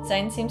silent.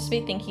 Zane seems to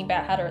be thinking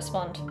about how to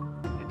respond.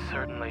 It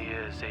certainly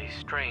is a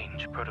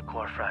strange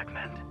protocol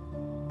fragment.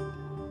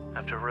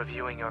 After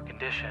reviewing your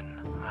condition,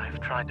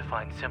 I've tried to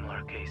find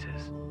similar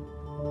cases.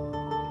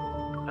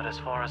 But as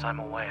far as I'm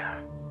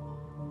aware,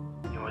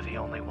 you are the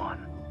only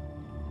one.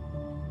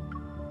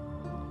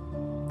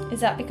 Is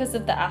that because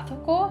of the Atha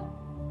core?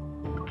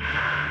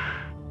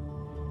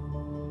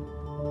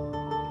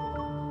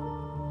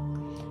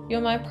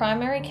 You're my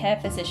primary care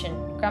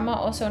physician. Grandma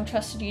also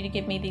entrusted you to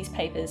give me these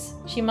papers.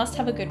 She must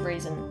have a good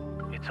reason.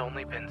 It's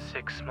only been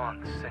 6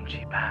 months since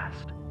she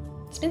passed.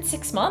 It's been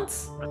 6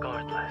 months?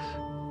 Regardless,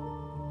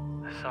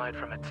 aside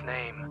from its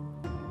name,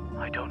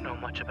 I don't know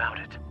much about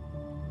it.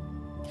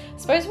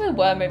 Suppose we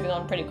were moving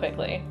on pretty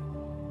quickly.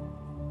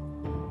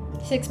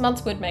 6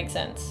 months would make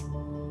sense.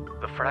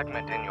 The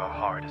fragment in your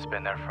heart has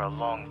been there for a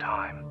long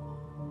time.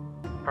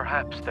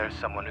 Perhaps there's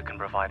someone who can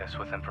provide us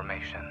with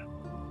information.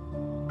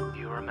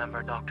 You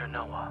remember Dr.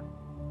 Noah?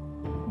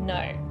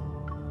 No.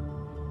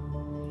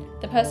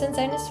 The person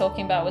Zane is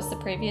talking about was the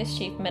previous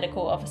chief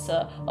medical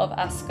officer of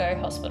Asco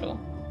Hospital.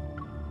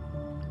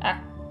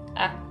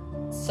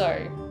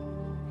 So.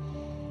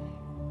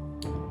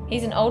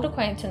 He's an old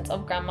acquaintance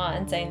of Grandma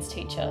and Zane's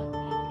teacher.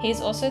 He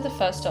is also the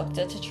first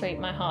doctor to treat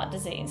my heart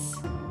disease.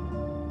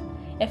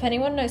 If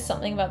anyone knows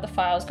something about the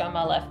files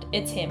Grandma left,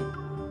 it's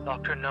him.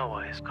 Dr.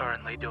 Noah is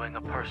currently doing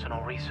a personal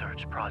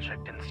research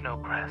project in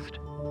Snowcrest.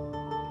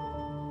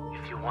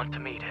 If you want to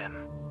meet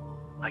him,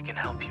 I can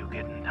help you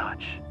get in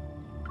touch.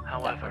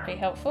 However, that would be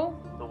helpful.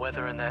 The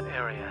weather in that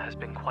area has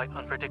been quite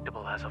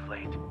unpredictable as of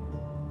late.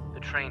 The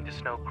train to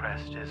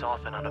Snowcrest is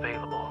often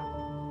unavailable.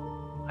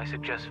 I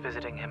suggest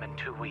visiting him in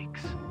 2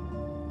 weeks.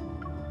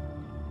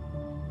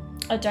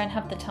 I don't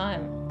have the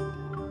time.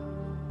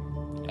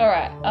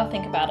 Alright, I'll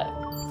think about it.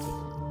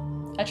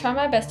 I try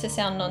my best to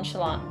sound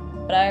nonchalant,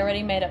 but I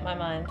already made up my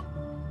mind.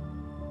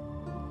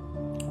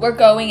 We're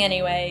going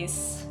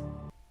anyways.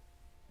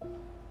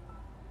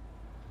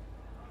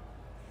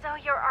 So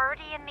you're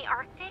already in the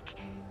Arctic?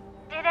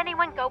 Did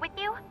anyone go with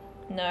you?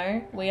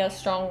 No, we are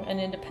strong and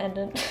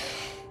independent.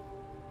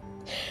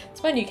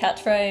 It's my new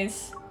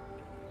catchphrase.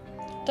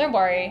 Don't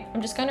worry,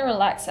 I'm just going to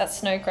relax at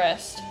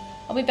Snowcrest.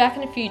 I'll be back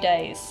in a few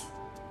days.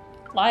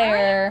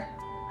 Liar.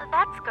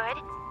 That's good.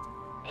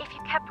 If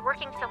you kept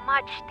working so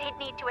much, they'd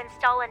need to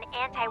install an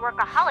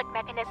anti-workaholic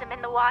mechanism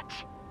in the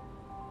watch.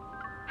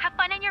 Have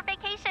fun on your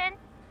vacation.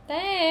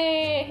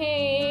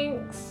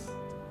 Thanks.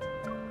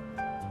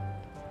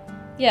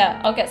 Yeah,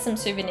 I'll get some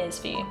souvenirs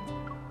for you.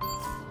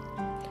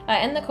 I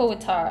end the call with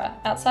Tara.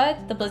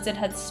 Outside, the blizzard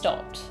has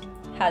stopped.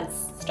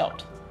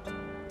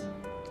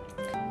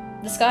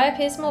 The sky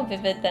appears more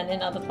vivid than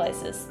in other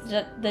places.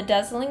 The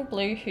dazzling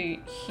blue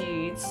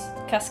hues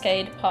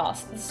cascade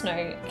past the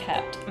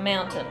snow-capped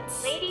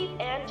mountains. Ladies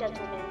and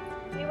gentlemen,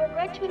 we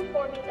regret to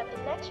inform you that the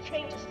next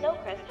train to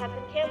Snowcrest has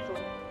been cancelled.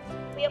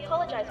 We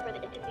apologize for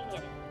the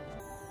inconvenience.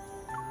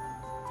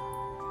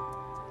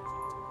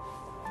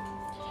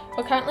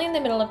 We're currently in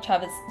the middle of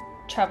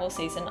travel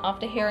season.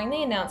 After hearing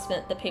the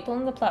announcement, the people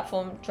on the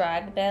platform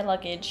drag their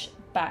luggage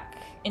back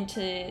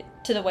into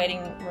the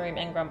waiting room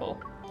and grumble.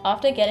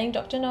 After getting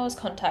Dr. Noah's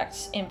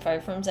contact info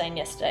from Zane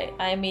yesterday,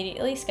 I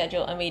immediately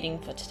schedule a meeting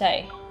for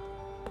today.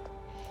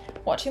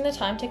 Watching the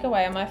time tick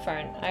away on my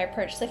phone, I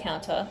approach the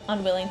counter,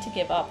 unwilling to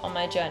give up on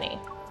my journey.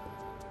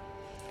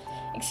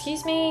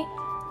 Excuse me,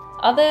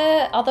 are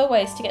there other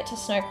ways to get to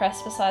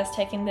Snowcrest besides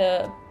taking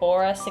the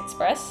Boris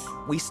Express?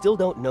 We still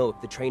don't know if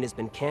the train has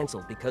been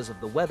cancelled because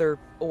of the weather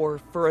or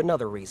for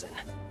another reason.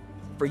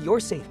 For your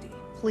safety,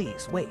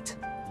 please wait.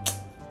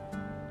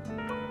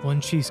 1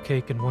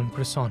 cheesecake and 1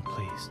 croissant,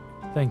 please.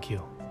 Thank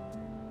you.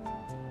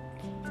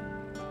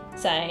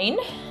 Zane?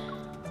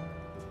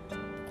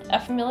 A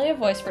familiar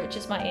voice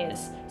reaches my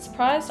ears.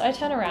 Surprised, I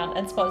turn around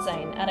and spot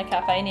Zane at a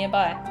cafe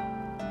nearby.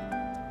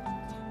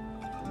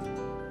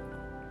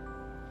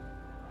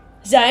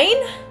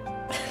 Zane?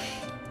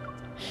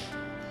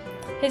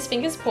 His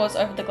fingers pause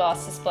over the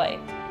glass display.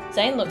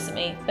 Zane looks at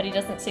me, but he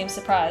doesn't seem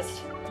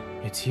surprised.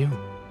 It's you.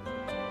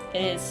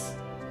 It is.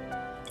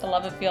 The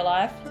love of your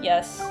life?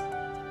 Yes.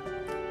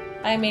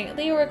 I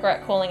immediately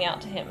regret calling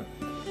out to him.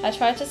 I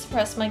try to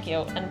suppress my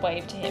guilt and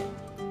wave to him.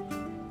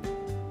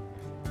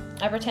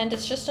 I pretend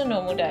it's just a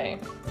normal day.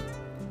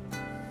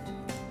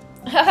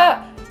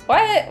 Haha!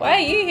 why are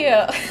you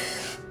here?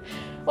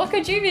 What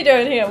could you be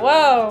doing here?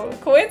 Wow,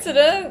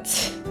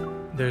 coincidence!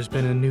 There's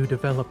been a new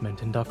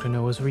development in Dr.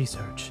 Noah's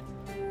research.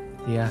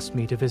 He asked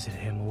me to visit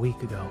him a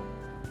week ago.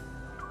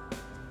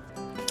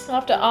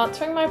 After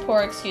answering my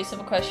poor excuse of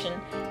a question,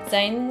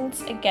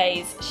 Zane's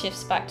gaze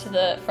shifts back to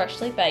the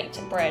freshly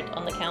baked bread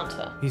on the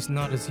counter. He's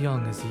not as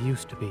young as he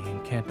used to be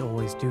and can't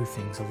always do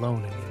things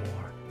alone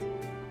anymore.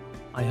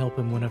 I help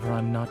him whenever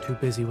I'm not too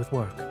busy with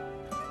work.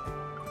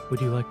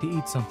 Would you like to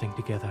eat something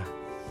together?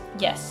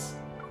 Yes.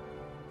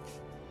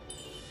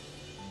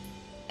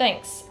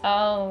 Thanks.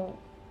 I'll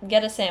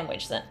get a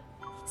sandwich then.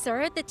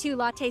 Sir, the 2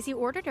 lattes you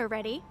ordered are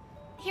ready.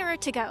 Here are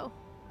to go.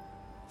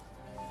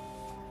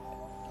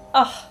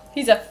 Oh,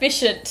 he's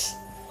efficient.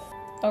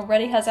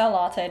 Already has our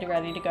latte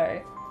ready to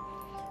go.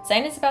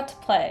 Zane is about to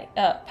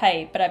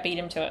pay, but I beat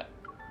him to it.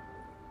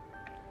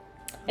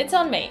 It's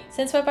on me.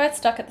 Since we're both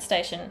stuck at the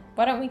station,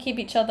 why don't we keep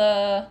each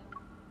other...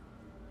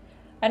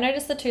 I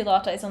notice the 2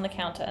 lattes on the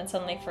counter and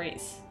suddenly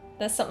freeze.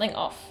 There's something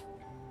off.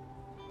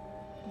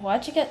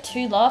 Why'd you get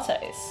 2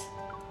 lattes?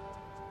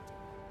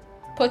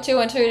 Put 2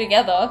 and 2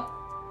 together.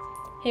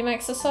 He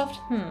makes a soft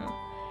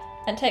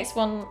and takes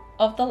one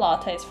of the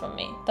lattes from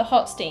me. The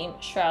hot steam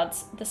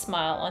shrouds the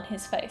smile on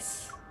his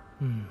face.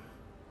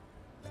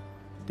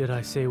 Did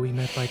I say we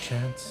met by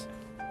chance?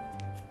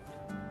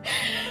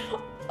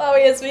 Oh,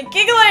 he has me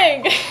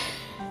giggling!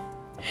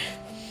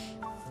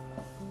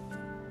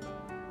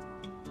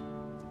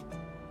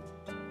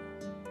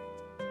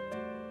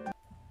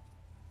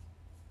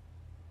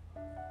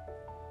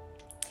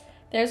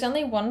 There's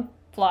only one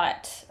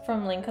flight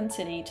from Lincoln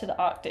City to the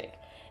Arctic.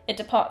 It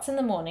departs in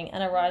the morning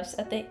and arrives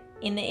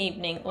in the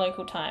evening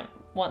local time,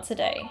 once a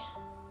day.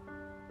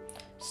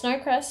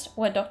 Snowcrest,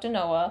 where Dr.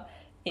 Noah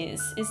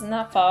isn't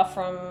that far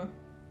from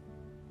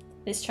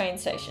this train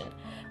station,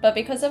 but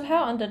because of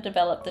how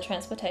underdeveloped the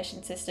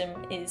transportation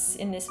system is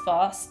in this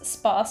vast,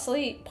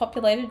 sparsely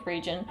populated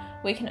region,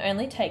 we can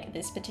only take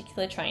this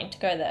particular train to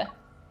go there.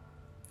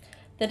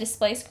 The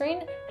display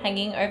screen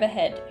hanging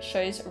overhead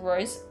shows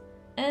rows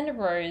and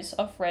rows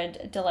of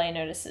red delay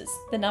notices.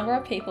 The number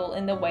of people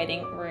in the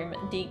waiting room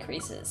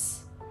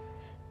decreases.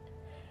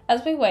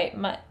 As we wait,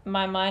 my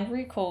mind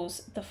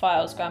recalls the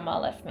files Grandma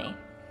left me.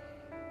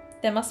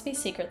 There must be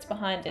secrets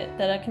behind it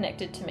that are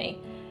connected to me.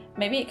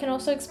 Maybe it can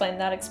also explain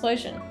that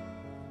explosion.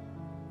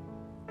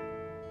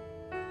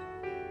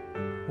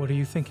 What are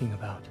you thinking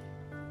about?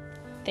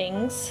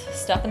 Things,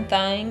 stuff and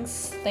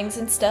things, things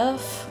and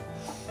stuff.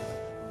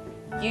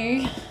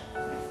 You.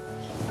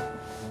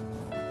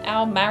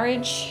 Our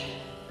marriage.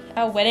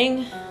 Our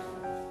wedding.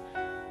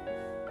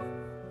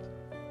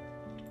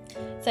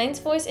 Zane's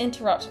voice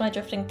interrupts my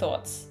drifting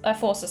thoughts. I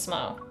force a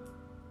smile.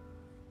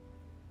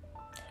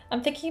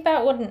 I'm thinking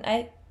about what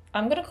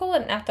I'm gonna call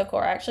it an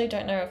athocore. I actually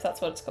don't know if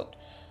that's what it's called.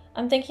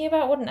 I'm thinking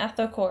about what an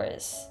athocore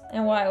is,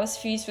 and why it was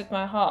fused with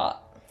my heart.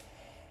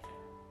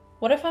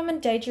 What if I'm a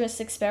dangerous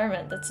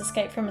experiment that's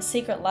escaped from a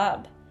secret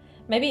lab?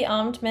 Maybe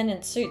armed men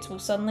in suits will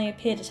suddenly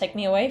appear to take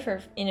me away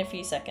in a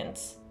few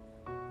seconds.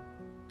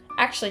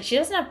 Actually, she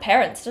doesn't have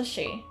parents, does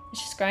she?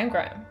 It's just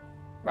Graham,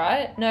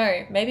 right?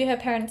 No, maybe her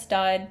parents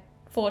died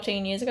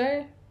 14 years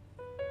ago?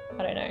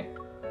 I don't know.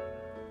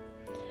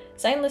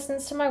 Zane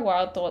listens to my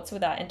wild thoughts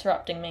without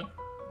interrupting me.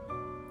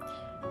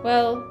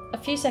 Well, a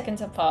few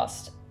seconds have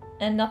passed,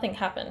 and nothing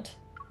happened.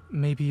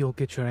 Maybe you'll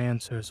get your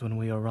answers when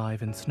we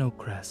arrive in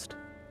Snowcrest.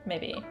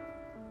 Maybe.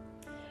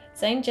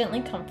 Zane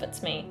gently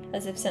comforts me,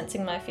 as if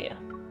sensing my fear.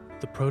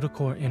 The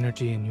protocore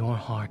energy in your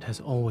heart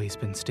has always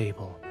been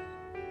stable.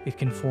 It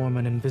can form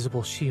an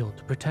invisible shield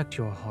to protect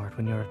your heart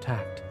when you're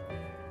attacked.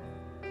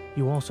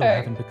 You also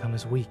haven't become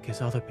as weak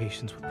as other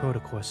patients with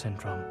protocore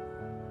syndrome.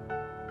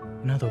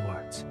 In other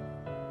words,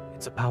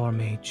 it's a power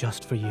made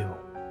just for you.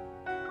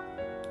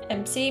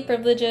 MC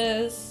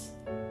privileges.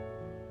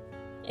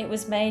 It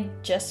was made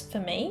just for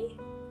me?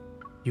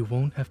 You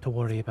won't have to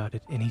worry about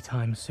it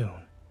anytime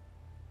soon.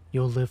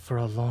 You'll live for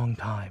a long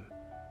time.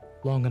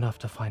 Long enough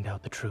to find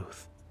out the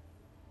truth.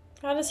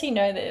 How does he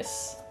know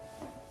this?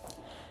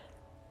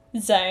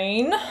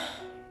 Zane?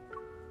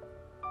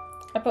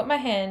 I put my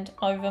hand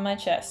over my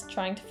chest,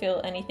 trying to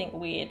feel anything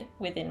weird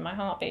within my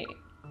heartbeat.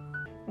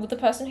 Will the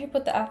person who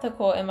put the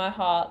athocore in my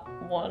heart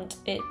want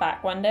it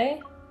back one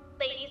day?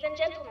 Ladies and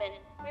gentlemen,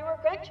 we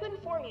regret to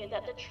inform you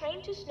that the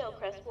train to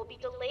Snowcrest will be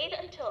delayed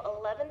until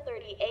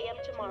 11:30 a.m.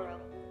 tomorrow.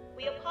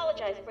 We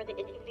apologize for the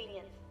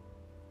inconvenience.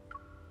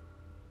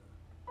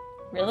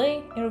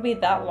 Really? It'll be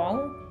that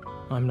long?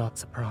 I'm not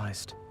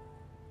surprised.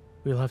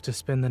 We'll have to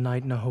spend the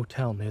night in a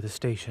hotel near the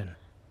station.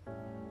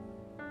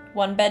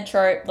 One bed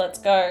trope, let's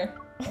go.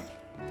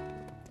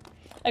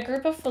 A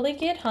group of fully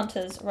geared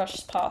hunters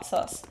rushes past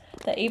us.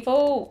 The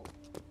evil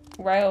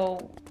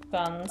rail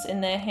guns in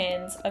their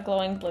hands are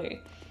glowing blue.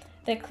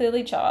 They're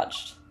clearly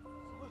charged.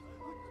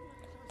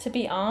 To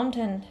be armed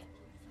and...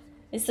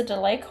 Is the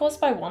delay caused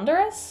by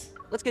Wanderers?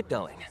 Let's get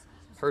going.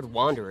 Heard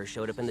Wanderers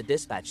showed up in the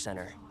dispatch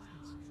center.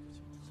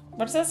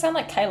 What does that sound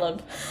like,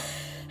 Caleb?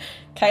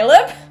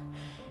 Caleb?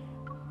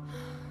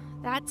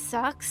 That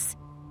sucks.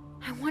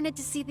 I wanted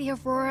to see the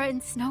Aurora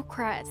in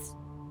Snowcrest.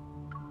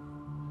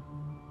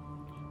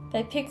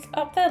 They pick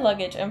up their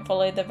luggage and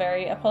follow the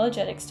very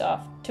apologetic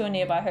staff to a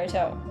nearby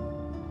hotel.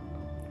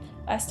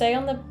 I stay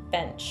on the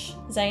bench.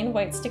 Zane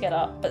waits to get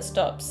up, but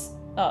stops.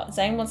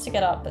 Zane wants to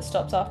get up, but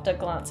stops after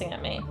glancing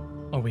at me.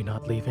 Are we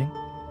not leaving?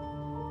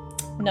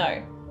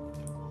 No.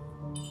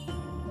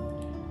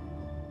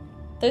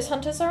 Those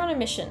hunters are on a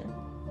mission.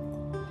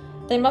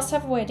 They must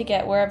have a way to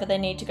get wherever they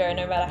need to go,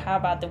 no matter how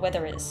bad the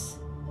weather is.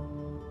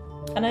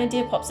 An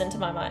idea pops into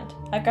my mind.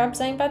 I grab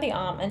Zane by the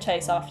arm and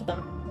chase after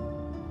them.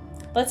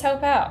 Let's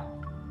help out.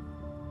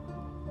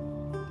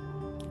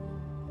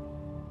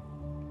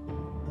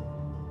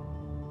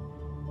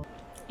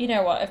 You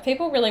know what, if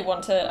people really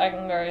want to, I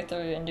can go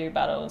through and do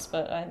battles,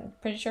 but I'm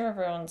pretty sure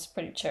everyone's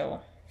pretty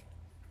chill.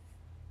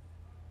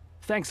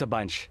 Thanks a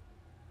bunch.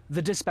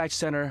 The dispatch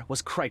center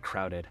was quite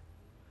crowded.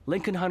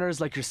 Lincoln hunters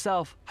like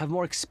yourself have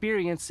more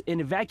experience in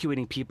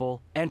evacuating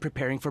people and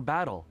preparing for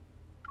battle.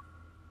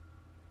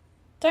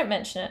 Don't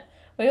mention it.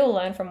 We all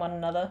learn from one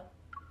another.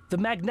 The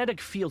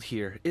magnetic field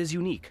here is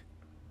unique.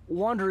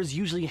 Wanderers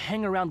usually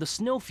hang around the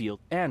snowfield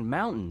and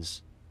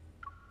mountains.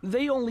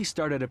 They only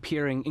started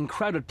appearing in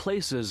crowded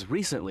places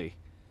recently.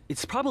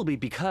 It's probably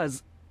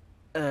because...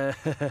 That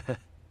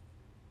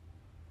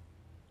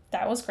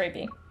was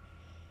creepy.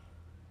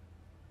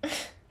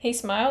 He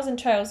smiles and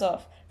trails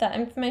off. That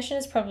information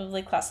is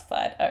probably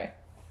classified. Oh.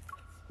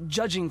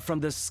 Judging from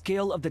the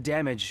scale of the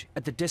damage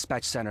at the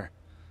dispatch center,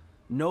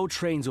 no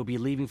trains will be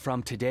leaving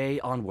from today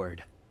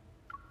onward.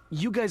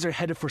 You guys are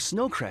headed for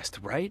Snowcrest,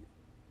 right?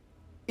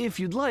 If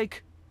you'd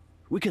like,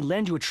 we can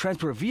lend you a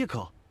transport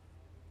vehicle.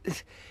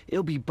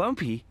 It'll be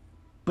bumpy,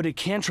 but it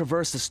can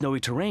traverse the snowy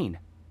terrain.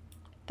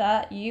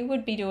 That you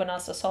would be doing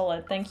us a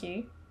solid, thank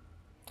you.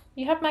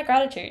 You have my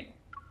gratitude.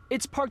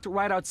 It's parked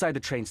right outside the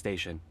train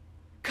station.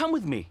 Come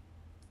with me.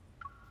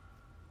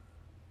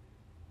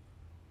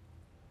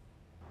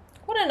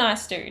 a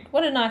nice dude.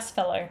 What a nice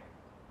fellow.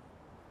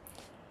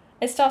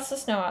 It starts to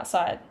snow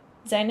outside.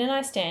 Zane and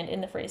I stand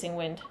in the freezing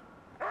wind.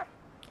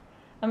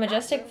 A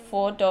majestic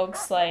 4-dog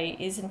sleigh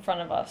is in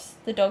front of us.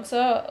 The dogs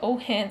are all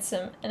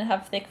handsome and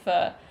have thick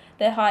fur.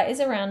 Their height is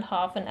around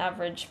half an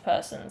average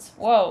person's.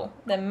 Whoa,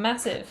 they're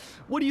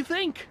massive. What do you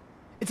think?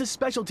 It's a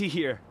specialty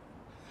here.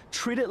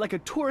 Treat it like a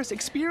tourist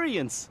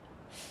experience.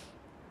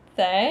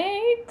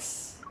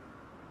 Thanks.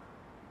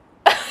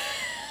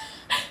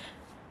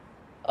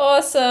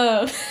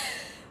 Awesome.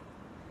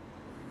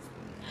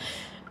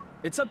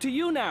 It's up to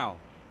you now.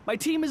 My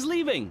team is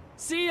leaving.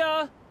 See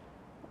ya.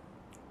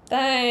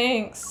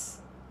 Thanks.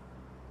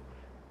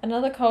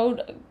 Another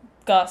cold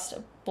gust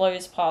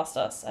blows past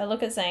us. I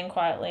look at Zane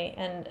quietly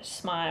and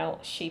smile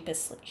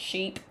sheepishly.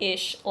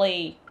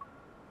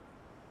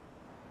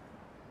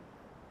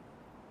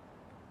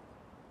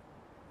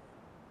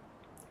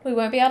 We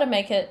won't be able to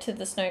make it to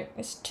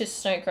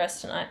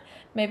Snowcrest tonight.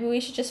 Maybe we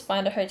should just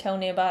find a hotel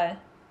nearby.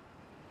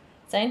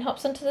 Zane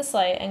hops onto the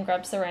sleigh and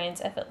grabs the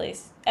reins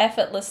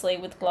effortlessly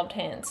with gloved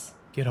hands.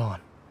 Get on.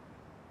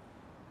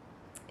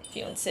 If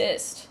you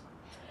insist.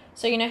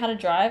 So you know how to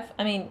drive?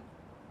 I mean,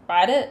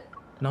 ride it?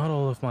 Not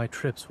all of my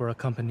trips were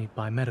accompanied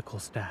by medical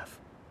staff.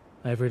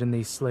 I've ridden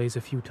these sleighs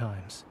a few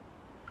times.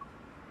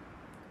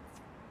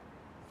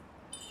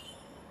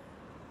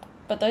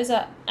 But those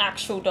are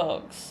actual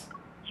dogs.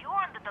 You're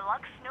on the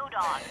deluxe snow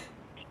dog.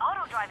 The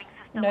auto driving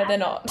system No, they're has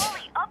not. been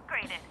fully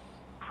upgraded.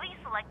 Please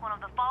select one of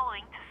the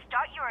following to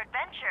start your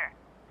adventure.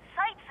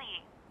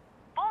 Sightseeing.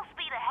 Full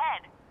speed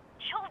ahead.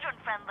 Children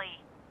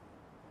friendly.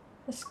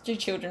 Let's do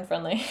children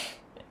friendly.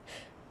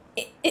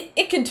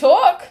 It can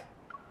talk!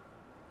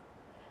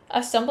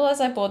 I stumble as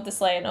I board the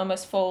sleigh and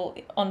almost fall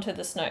onto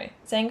the snow.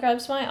 Zane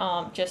grabs my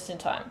arm just in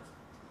time.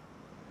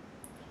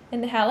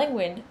 In the howling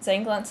wind,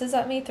 Zane glances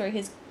at me through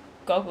his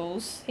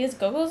goggles. He has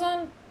goggles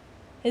on?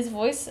 His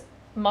voice,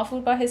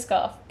 muffled by his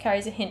scarf,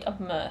 carries a hint of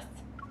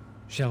mirth.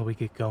 Shall we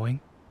get going?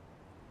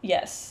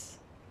 Yes.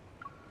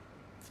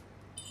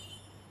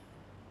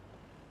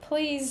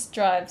 Please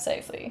drive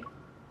safely.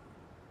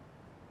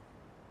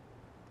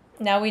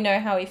 Now we know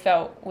how he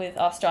felt with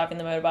us driving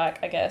the motorbike,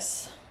 I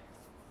guess.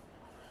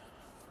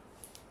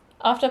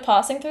 After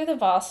passing through the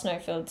vast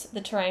snowfields,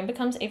 the terrain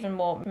becomes even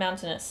more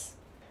mountainous.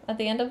 At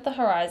the end of the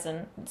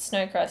horizon,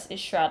 Snowcrest is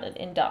shrouded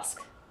in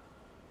dusk.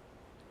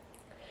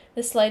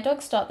 The sleigh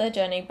dogs start their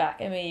journey back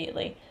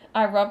immediately.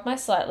 I rub my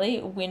slightly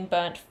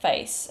wind-burnt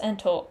face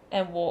and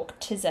walk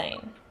to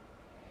Zane.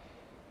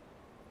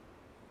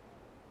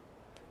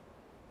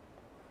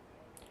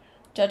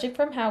 Judging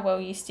from how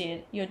well you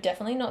steered, you're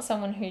definitely not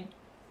someone who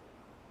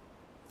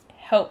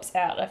helps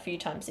out a few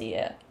times a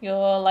year.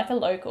 You're like a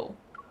local.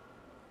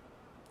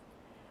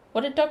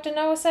 What did Dr.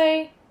 Noah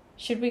say?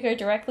 Should we go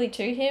directly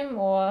to him,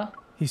 or...?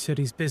 He said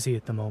he's busy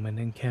at the moment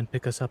and can't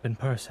pick us up in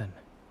person.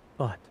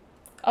 But...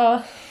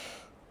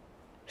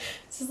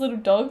 It's his little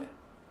dog.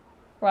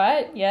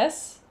 Right?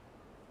 Yes?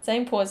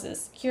 Zane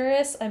pauses.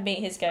 Curious, I meet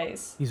his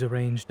gaze. He's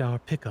arranged our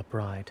pickup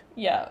ride.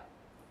 Yeah.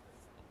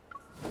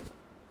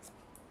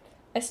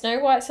 A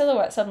snow-white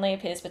silhouette suddenly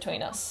appears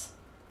between us.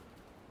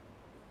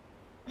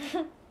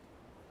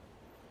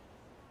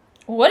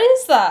 What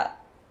is that?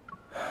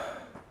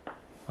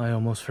 I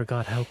almost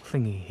forgot how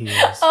clingy he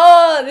is.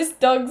 Oh, this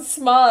dog's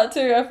smart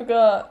too, I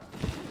forgot.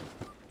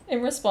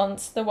 In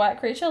response, the white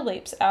creature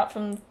leaps out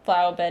from the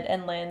flower bed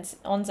and lands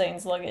on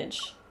Zane's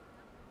luggage.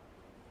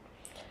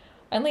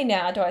 Only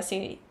now do I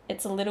see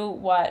it's a little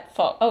white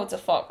fox. Oh, it's a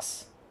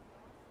fox.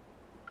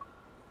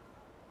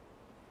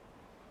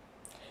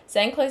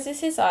 Zane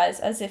closes his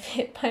eyes as if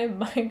hit by a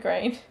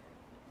migraine.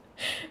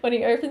 When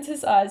he opens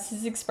his eyes,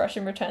 his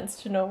expression returns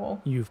to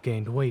normal. You've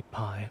gained weight,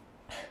 Pi.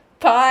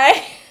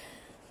 Pi?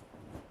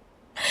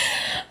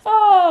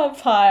 Oh,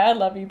 Pi. I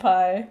love you,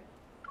 Pi.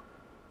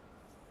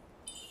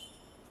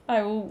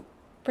 I will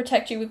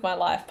protect you with my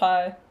life,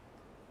 Pi.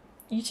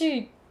 You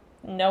two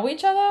know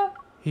each other?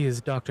 He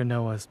is Dr.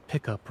 Noah's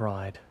pickup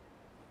ride.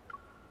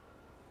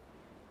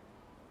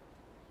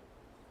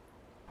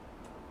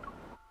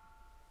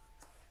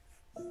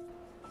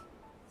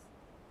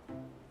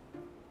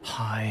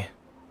 Pi.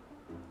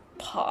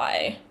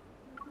 Pi.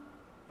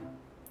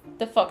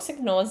 The fox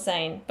ignores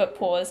Zane, but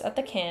paws at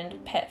the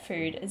canned pet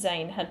food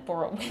Zane had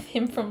brought with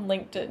him from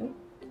LinkedIn.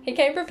 He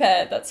came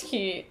prepared, that's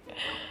cute.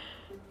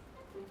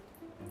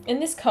 In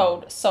this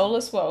cold,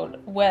 soulless world,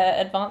 where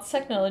advanced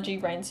technology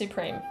reigns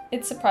supreme,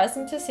 it's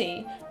surprising to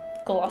see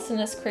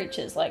gluttonous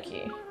creatures like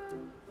you.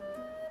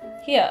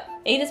 Here,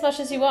 eat as much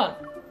as you want.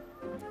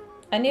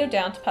 I kneel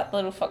down to pat the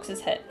little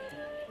fox's head.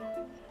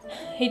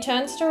 He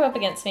turns to rub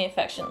against me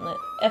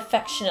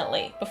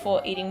affectionately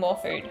before eating more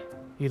food.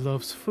 He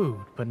loves food,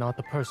 but not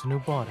the person who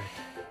bought it.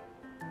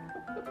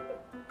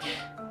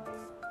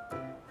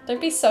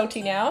 Don't be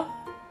salty now.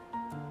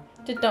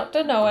 Did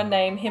Dr. Noah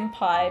name him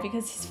Pi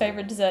because his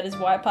favorite dessert is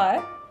white pie?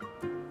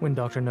 When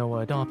Dr. Noah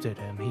adopted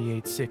him, he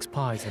ate 6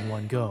 pies in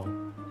one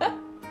go.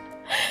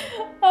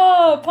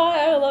 Oh,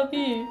 Pi, I love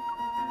you.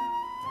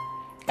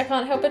 I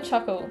can't help but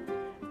chuckle.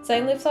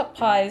 Zane lifts up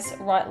Pi's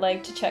right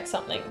leg to check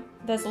something.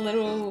 There's a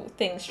little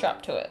thing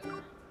strapped to it.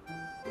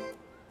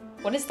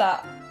 What is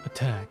that? A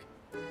tag.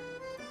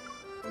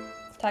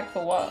 Tag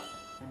for what?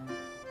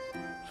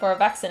 For a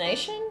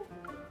vaccination?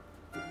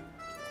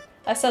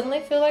 I suddenly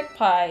feel like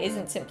Pi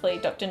isn't simply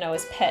Dr.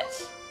 Noah's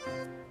pet.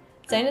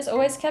 Zane has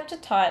always kept a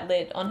tight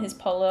lid on his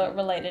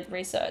polar-related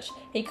research.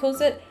 He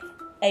calls it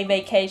a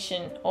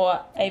vacation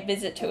or a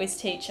visit to his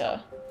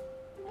teacher.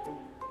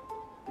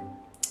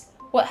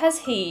 What has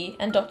he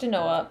and Dr.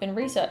 Noah been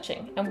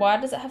researching, and why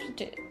does it have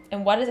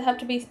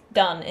to be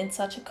done in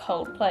such a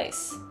cold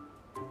place?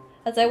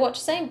 As I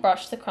watch Zane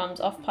brush the crumbs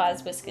off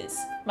Pi's whiskers,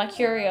 my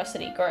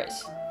curiosity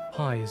grows.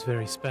 Pi is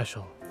very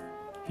special.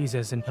 He's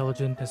as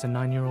intelligent as a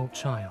 9-year-old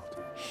child.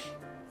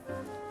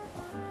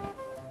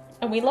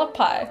 And we love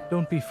Pi.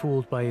 Don't be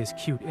fooled by his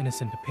cute,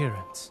 innocent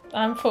appearance.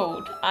 I'm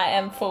fooled. I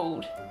am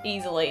fooled.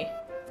 Easily.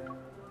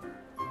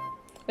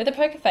 With a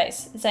poker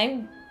face,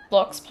 Zane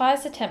blocks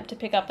Pi's attempt to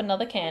pick up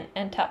another can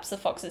and taps the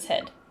fox's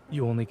head.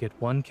 You only get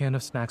 1 can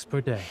of snacks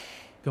per day.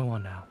 Go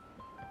on now.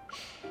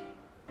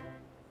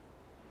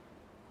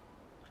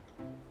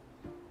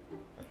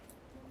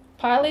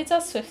 Pi leads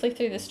us swiftly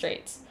through the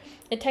streets.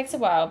 It takes a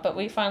while, but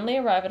we finally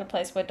arrive at a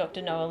place where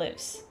Dr. Noah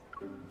lives.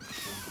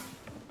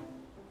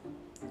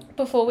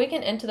 Before we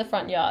can enter the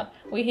front yard,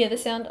 we hear the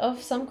sound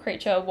of some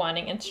creature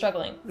whining and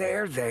struggling.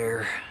 There.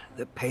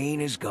 The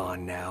pain is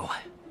gone now.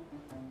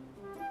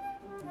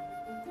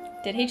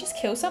 Did he just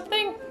kill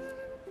something?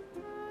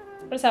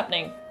 What is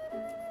happening?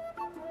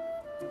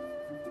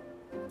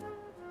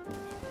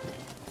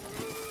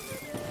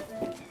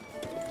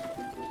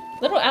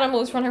 Little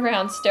animals run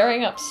around,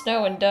 stirring up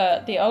snow and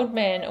dirt. The old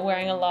man,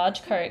 wearing a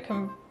large coat,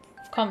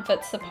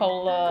 comforts the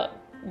polar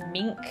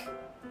mink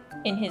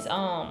in his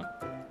arm.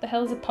 The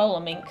hell is a polar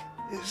mink?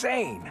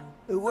 Zane,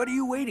 what are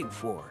you waiting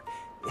for?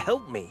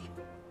 Help me.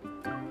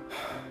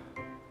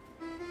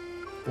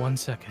 1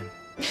 second.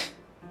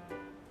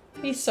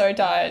 He's so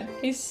tired.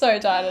 He's so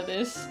tired of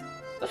this.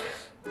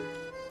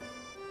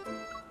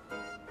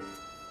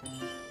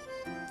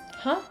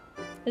 Huh?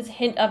 There's a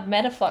hint of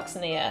metaflux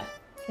in the air.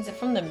 Is it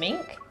from the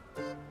mink?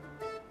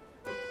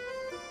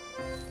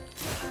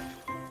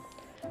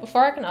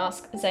 Before I can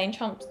ask, Zane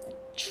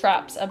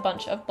traps a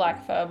bunch of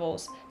black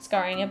furballs,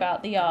 scurrying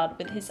about the yard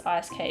with his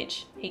ice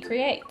cage he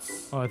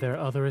creates. Are there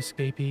other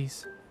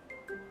escapees?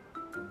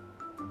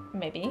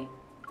 Maybe.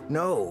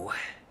 No.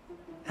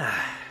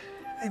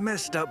 I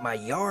messed up my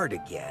yard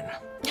again.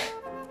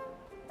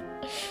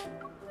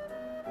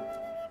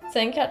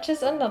 Zane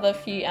catches another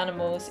few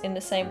animals in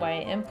the same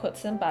way and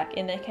puts them back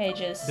in their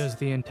cages. Does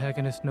the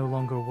antagonist no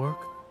longer work?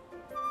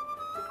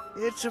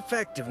 Its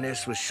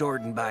effectiveness was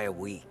shortened by a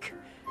week.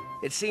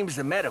 It seems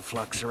the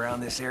metaflux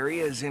around this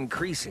area is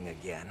increasing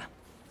again.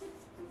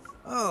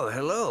 Oh,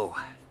 hello.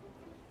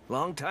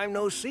 Long time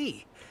no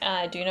see.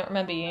 I do not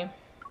remember you.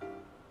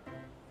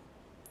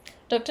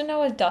 Dr.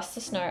 Noah dusts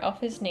the snow off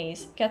his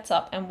knees, gets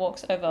up and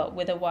walks over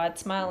with a wide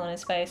smile on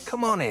his face.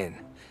 Come on in.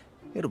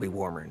 It'll be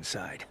warmer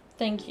inside.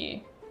 Thank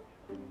you.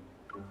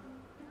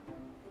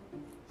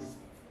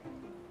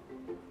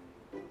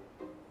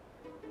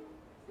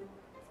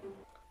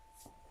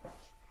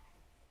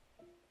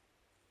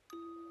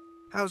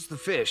 How's the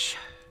fish?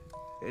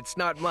 It's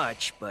not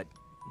much, but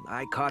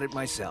I caught it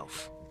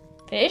myself.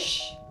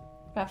 Fish?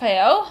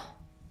 Raphael?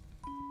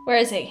 Where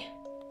is he?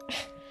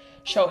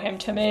 Show him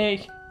to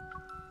me.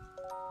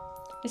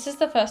 This is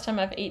the first time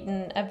I've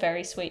eaten a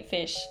very sweet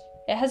fish.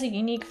 It has a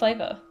unique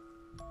flavor.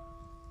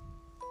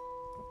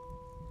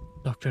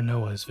 Dr.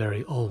 Noah is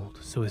very old,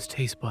 so his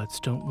taste buds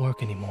don't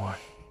work anymore.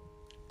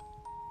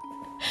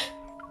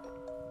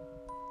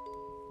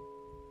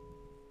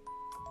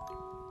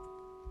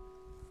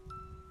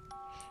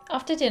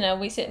 After dinner,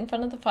 we sit in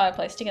front of the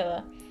fireplace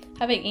together.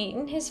 Having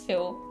eaten his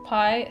fill,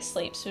 Pi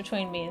sleeps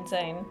between me and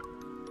Zane.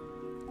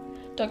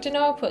 Dr.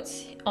 Noah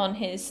puts on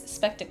his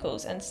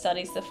spectacles and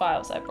studies the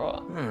files I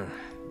brought.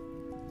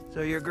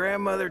 So your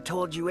grandmother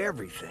told you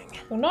everything?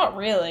 Well, not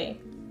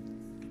really.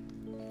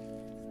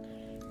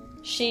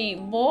 She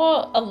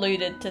more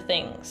alluded to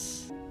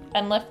things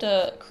and left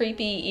a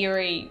creepy,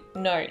 eerie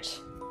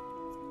note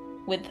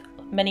with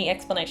many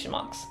exclamation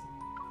marks.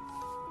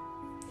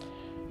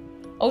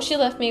 All she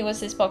left me was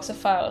this box of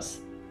files.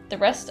 The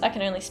rest I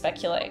can only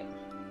speculate.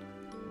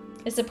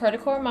 Is the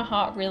protocore in my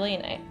heart really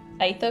an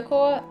aether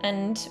core,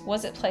 and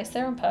was it placed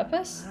there on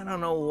purpose? I don't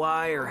know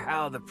why or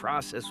how the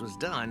process was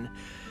done,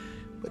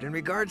 but in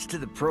regards to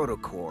the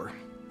protocore,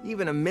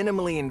 even a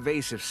minimally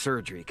invasive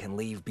surgery can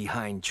leave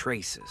behind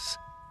traces.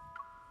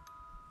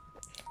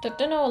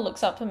 Dr. Noah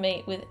looks up at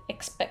me with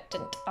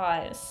expectant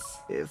eyes.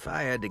 If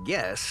I had to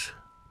guess,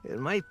 it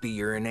might be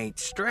your innate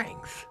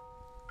strength.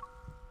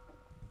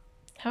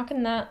 How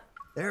can that?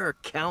 There are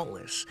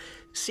countless,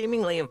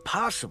 seemingly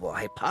impossible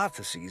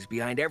hypotheses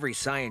behind every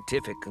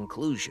scientific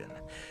conclusion.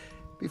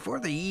 Before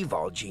the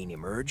Evol gene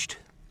emerged,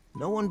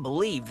 no one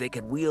believed they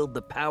could wield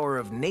the power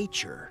of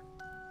nature.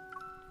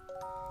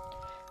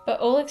 But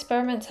all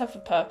experiments have a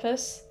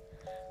purpose.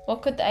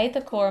 What could the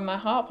aether core in my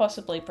heart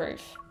possibly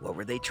prove? What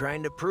were they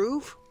trying to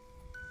prove?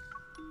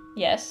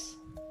 Yes.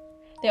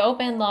 The old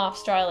man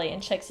laughs dryly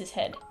and shakes his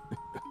head.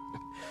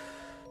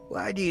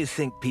 Why do you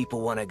think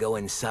people want to go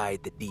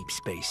inside the deep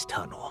space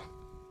tunnel?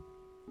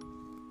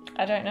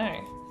 I don't know.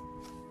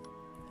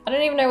 I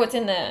don't even know what's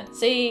in there.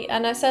 See,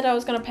 and I said I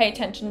was going to pay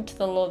attention to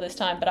the lore this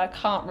time, but I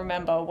can't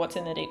remember what's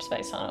in the deep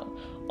space tunnel.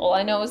 All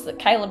I know is that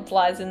Caleb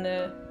flies in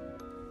there.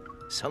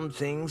 Some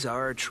things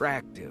are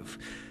attractive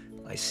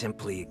by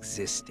simply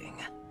existing.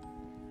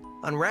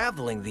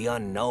 Unraveling the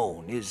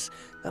unknown is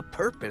a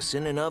purpose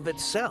in and of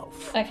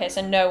itself. Okay,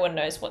 so no one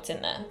knows what's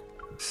in there.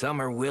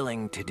 Some are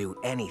willing to do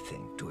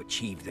anything to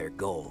achieve their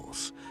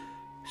goals.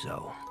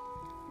 So,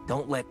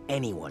 don't let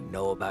anyone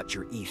know about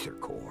your ether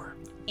core.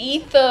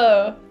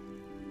 Ether!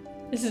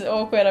 This is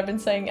awkward, I've been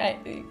saying,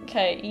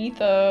 okay,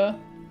 ether.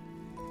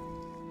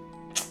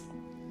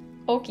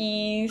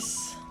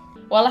 Orkies.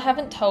 While I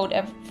haven't told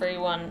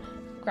everyone,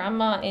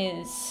 Grandma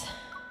is...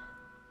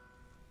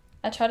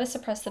 I try to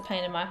suppress the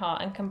pain in my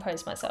heart and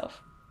compose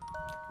myself.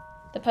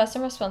 The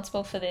person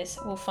responsible for this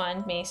will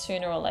find me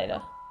sooner or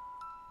later.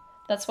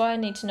 That's why I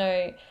need to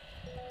know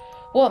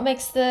what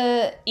makes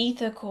the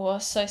ether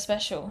core so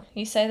special.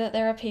 You say that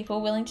there are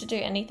people willing to do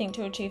anything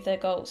to achieve their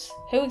goals.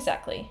 Who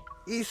exactly?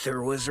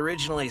 Ether was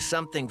originally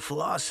something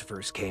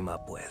philosophers came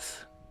up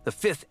with. The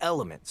fifth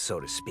element,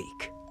 so to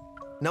speak.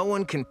 No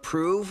one can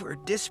prove or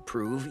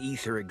disprove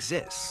ether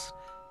exists.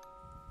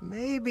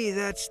 Maybe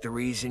that's the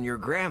reason your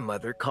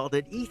grandmother called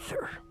it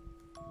ether.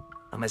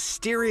 A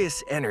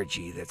mysterious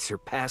energy that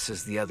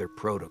surpasses the other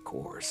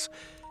protocores.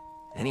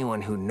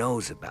 Anyone who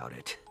knows about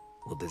it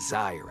will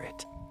desire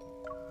it.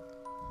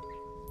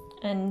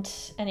 And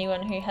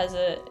anyone who has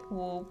it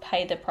will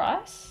pay the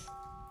price?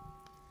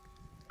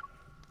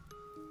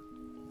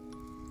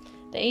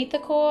 The ether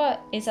core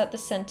is at the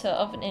center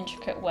of an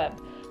intricate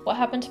web. What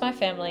happened to my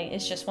family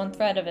is just one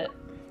thread of it.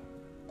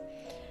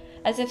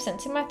 As if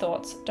sensing my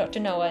thoughts, Dr.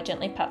 Noah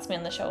gently pats me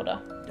on the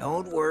shoulder.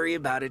 Don't worry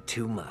about it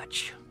too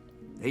much.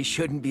 They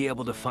shouldn't be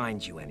able to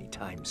find you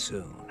anytime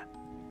soon.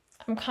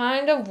 I'm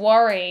kind of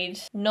worried,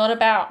 not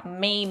about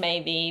me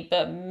maybe,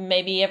 but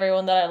maybe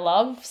everyone that I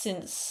love,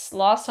 since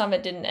last time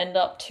it didn't end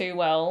up too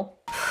well.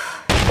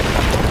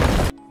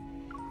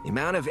 The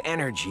amount of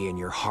energy in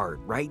your heart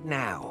right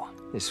now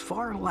is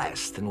far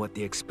less than what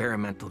the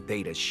experimental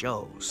data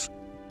shows.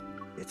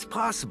 It's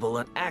possible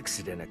an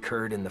accident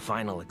occurred in the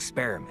final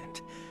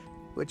experiment,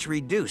 which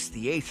reduced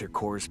the Aether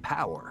Core's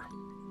power.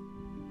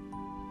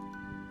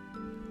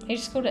 You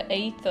just called it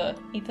ether.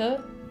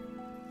 Ether?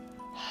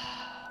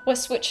 We're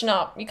switching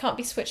up. You can't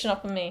be switching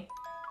up on me.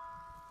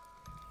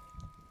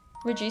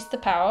 Reduce the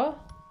power?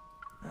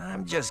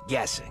 I'm just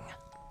guessing.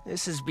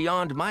 This is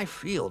beyond my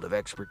field of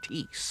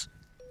expertise.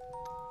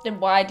 Then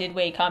why did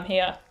we come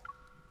here?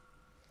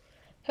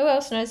 Who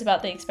else knows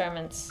about the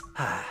experiments?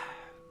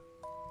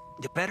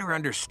 To better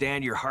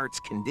understand your heart's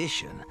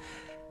condition,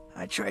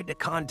 I tried to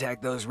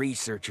contact those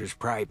researchers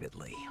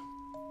privately.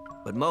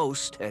 But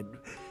most had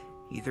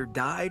either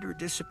died or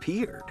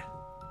disappeared.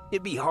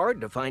 It'd be hard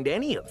to find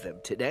any of them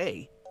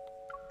today.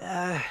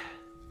 I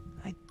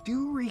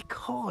do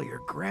recall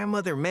your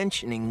grandmother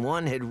mentioning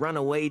one had run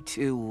away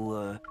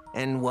to,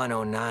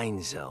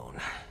 N109 zone.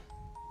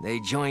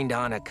 They joined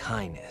on a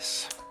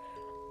kindness.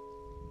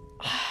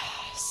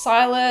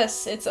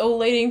 Silas! It's all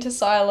leading to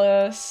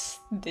Silas.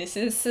 This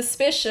is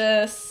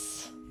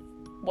suspicious.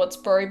 What's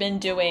Bro been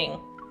doing?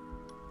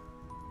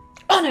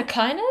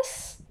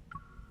 Onakainis?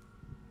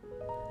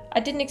 I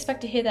didn't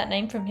expect to hear that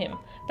name from him,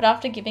 but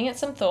after giving it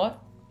some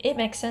thought, it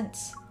makes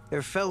sense.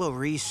 Their fellow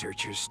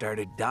researchers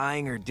started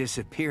dying or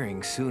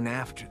disappearing soon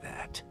after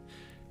that.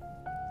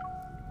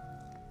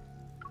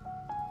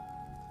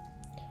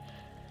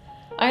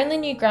 I only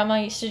knew Grandma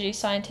used to do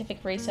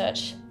scientific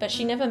research, but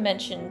she never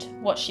mentioned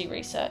what she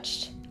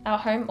researched. Our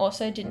home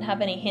also didn't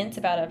have any hints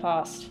about her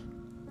past.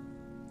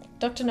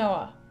 Dr.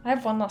 Noah, I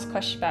have one last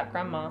question about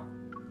Grandma.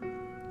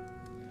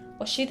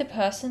 Was she the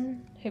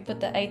person who put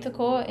the Aether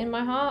Core in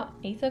my heart?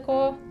 Ether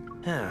Core?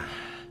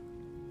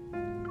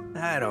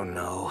 I don't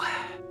know.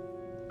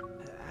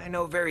 I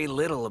know very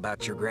little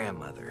about your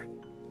grandmother.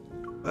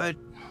 But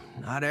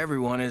not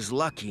everyone is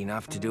lucky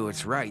enough to do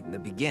what's right in the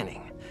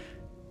beginning.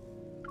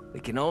 We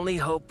can only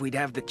hope we'd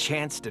have the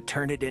chance to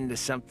turn it into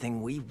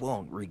something we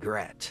won't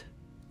regret.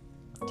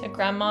 So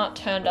Grandma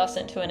turned us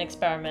into an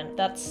experiment.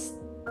 That's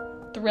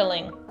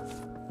thrilling.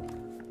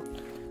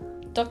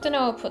 Dr.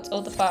 Noah puts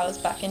all the files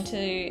back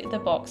into the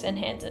box and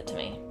hands it to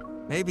me.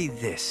 Maybe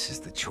this is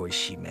the choice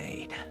she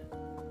made.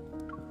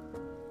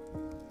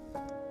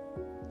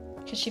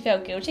 Because she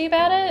felt guilty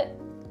about it?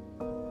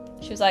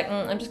 She was like,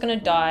 I'm just gonna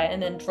die,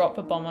 and then drop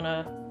a bomb on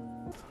her.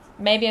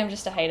 Maybe I'm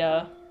just a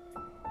hater.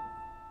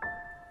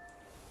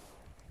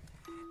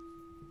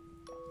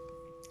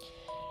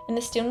 In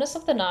the stillness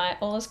of the night,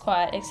 all is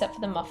quiet except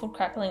for the muffled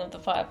crackling of the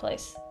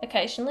fireplace.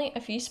 Occasionally,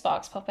 a few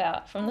sparks pop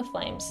out from the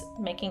flames,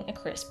 making a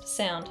crisp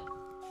sound.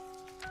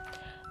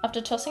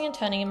 After tossing and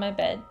turning in my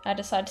bed, I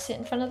decide to sit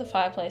in front of the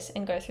fireplace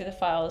and go through the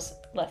files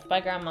left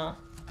by Grandma.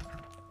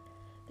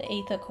 The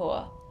Ether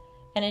Core.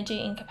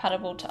 Energy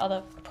incompatible to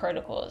other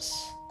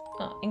protocols.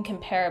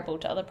 Incomparable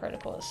to other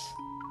protocols.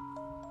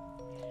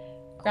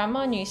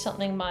 Grandma knew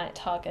something might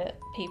target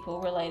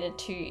people related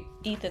to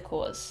ether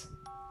cores.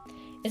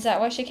 Is that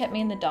why she kept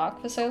me in the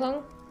dark for so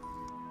long?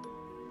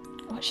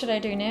 What should I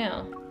do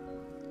now?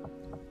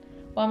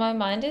 While my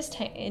mind is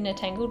in a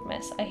tangled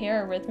mess, I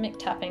hear a rhythmic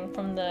tapping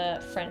from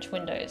the French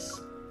windows.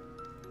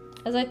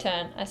 As I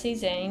turn, I see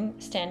Zane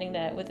standing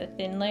there with a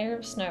thin layer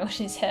of snow in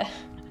his hair.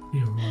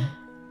 You're right.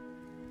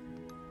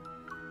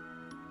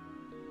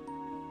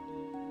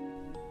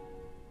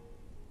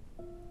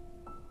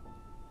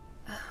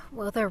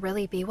 Will there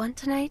really be one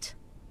tonight?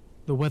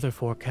 The weather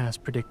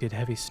forecast predicted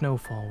heavy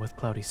snowfall with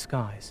cloudy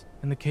skies,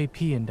 and the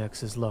KP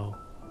index is low.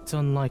 It's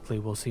unlikely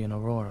we'll see an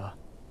aurora.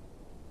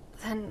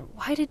 Then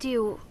why did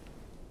you...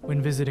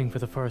 When visiting for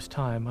the first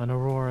time, an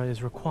aurora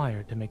is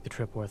required to make the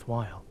trip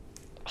worthwhile.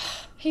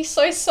 He's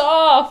so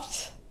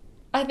soft!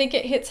 I think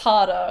it hits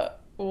harder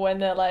when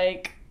they're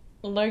like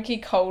low-key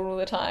cold all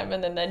the time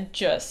and then they're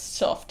just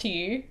soft to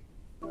you.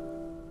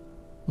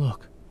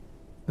 Look,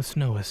 the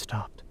snow has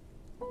stopped.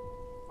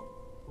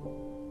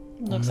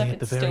 Looks Only like at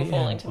the it's very still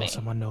falling end to will me.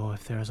 someone know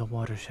if there is a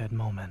watershed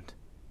moment.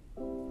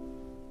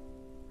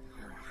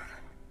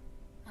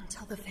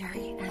 Until the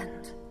very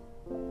end.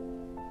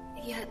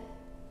 Yet,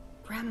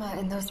 Grandma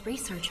and those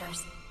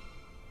researchers...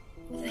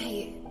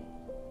 they...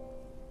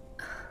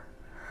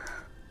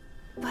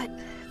 But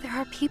there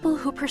are people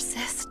who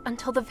persist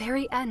until the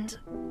very end,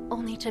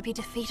 only to be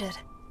defeated.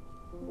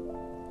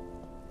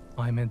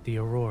 I meant the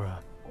aurora.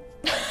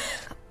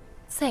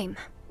 Same.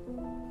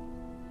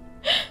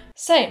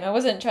 Same, I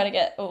wasn't trying to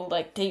get all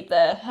like deep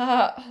there.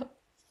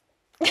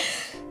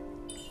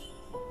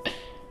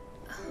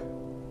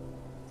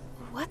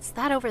 What's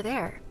that over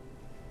there?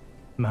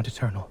 Mount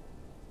Eternal.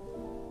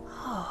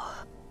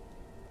 Oh.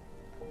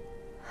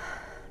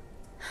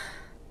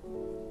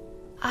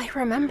 I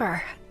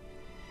remember.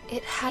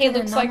 It had an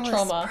looks like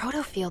anomalous trauma.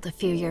 protofield a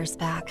few years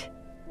back.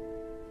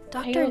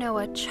 Dr.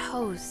 Noah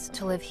chose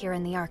to live here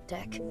in the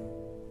Arctic.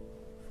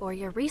 For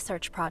your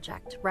research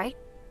project, right?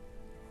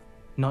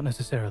 Not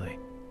necessarily.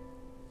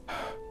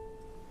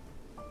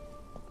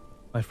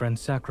 My friend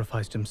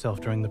sacrificed himself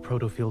during the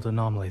protofield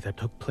anomaly that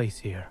took place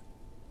here.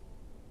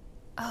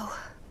 Oh,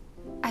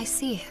 I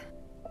see.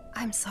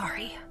 I'm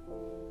sorry.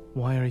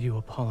 Why are you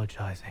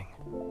apologizing?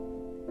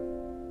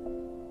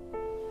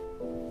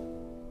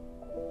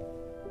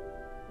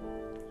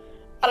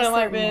 I don't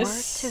like Is there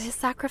this. more to his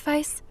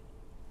sacrifice?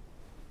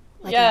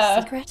 Like Yeah.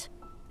 a secret?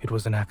 It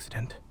was an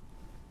accident.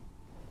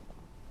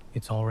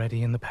 It's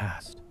already in the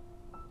past.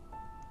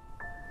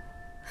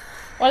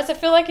 Why does it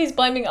feel like he's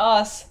blaming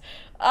us?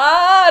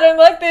 Ah, I don't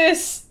like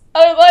this.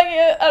 I don't like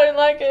it. I don't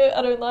like it.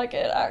 I don't like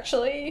it,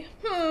 actually.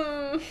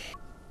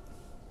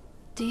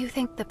 Do you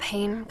think the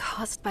pain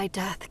caused by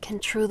death can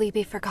truly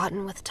be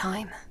forgotten with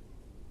time?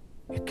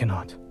 It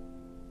cannot.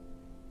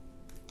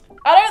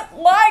 I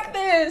don't like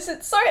this.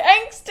 It's so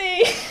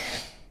angsty.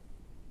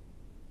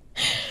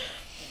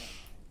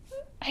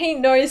 He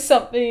knows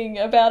something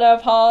about our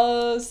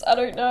past. I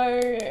don't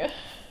know.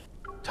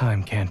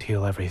 Time can't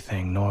heal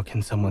everything, nor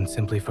can someone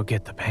simply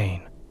forget the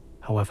pain.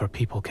 However,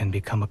 people can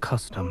become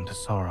accustomed to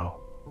sorrow.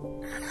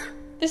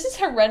 This is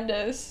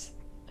horrendous.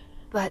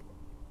 But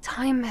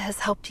time has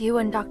helped you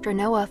and Dr.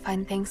 Noah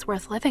find things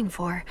worth living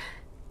for,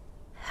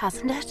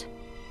 hasn't it?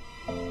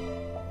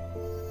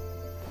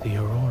 The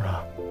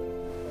aurora.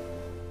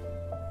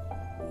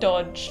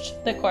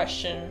 Dodged the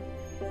question.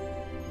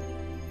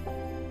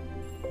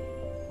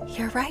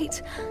 You're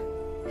right.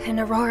 An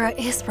aurora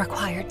is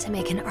required to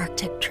make an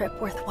Arctic trip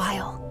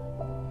worthwhile.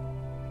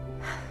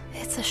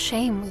 It's a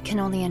shame we can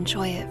only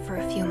enjoy it for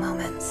a few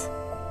moments.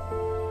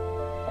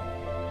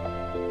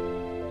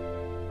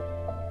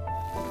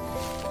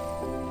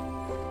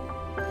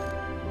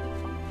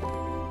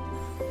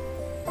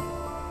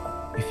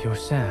 If you're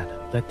sad,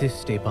 let this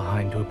stay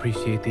behind to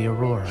appreciate the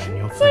aurora in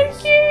your So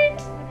face.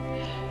 cute.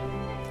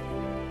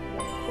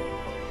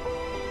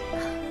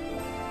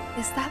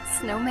 Is that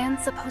snowman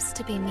supposed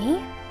to be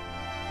me?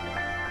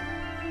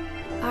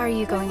 Are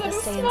you going to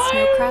stay in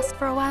Snowcrest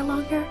for a while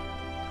longer?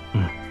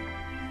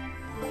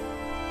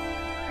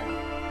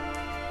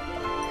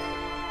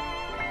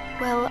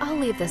 Well, I'll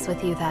leave this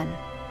with you then.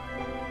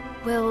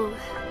 Will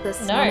the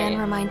snowman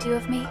remind you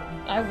of me?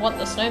 I want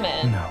the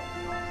snowman. No.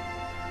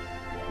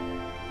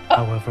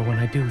 However, when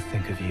I do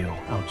think of you,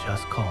 I'll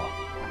just call.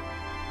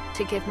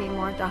 To give me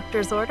more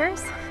doctor's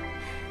orders?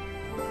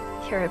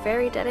 You're a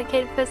very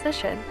dedicated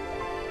physician.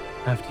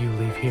 After you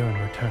leave here and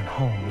return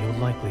home,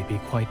 you'll likely be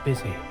quite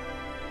busy.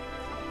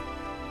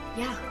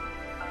 Yeah.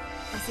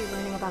 Busy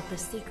learning about the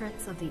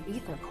secrets of the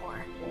ether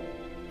core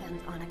and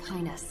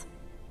Anakinus.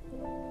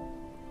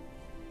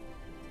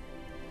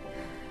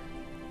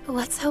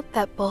 Let's hope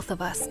that both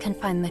of us can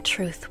find the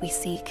truth we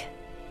seek.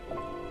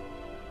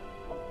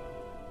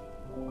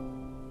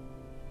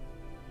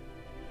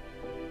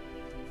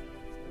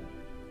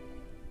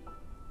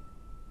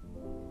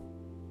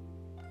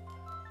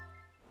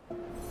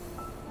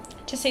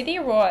 To see the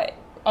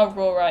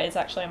aurora is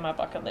actually on my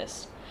bucket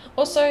list.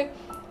 Also,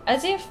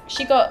 as if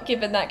she got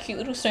given that cute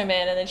little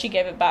snowman and then she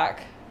gave it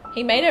back.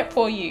 He made it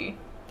for you.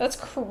 That's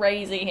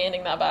crazy,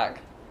 handing that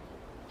back.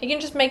 He can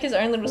just make his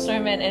own little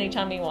snowman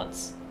anytime he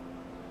wants.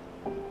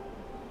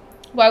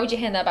 Why would you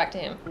hand that back to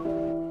him?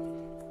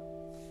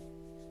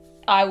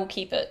 I will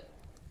keep it.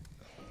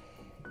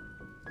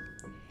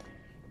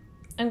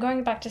 I'm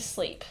going back to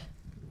sleep.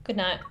 Good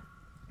night.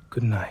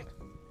 Good night.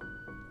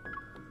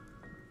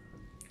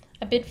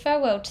 I bid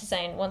farewell to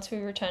Zane once we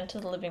return to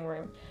the living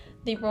room.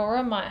 The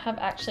aurora might have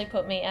actually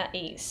put me at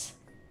ease.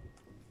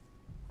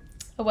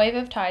 A wave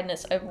of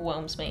tiredness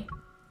overwhelms me.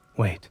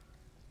 Wait.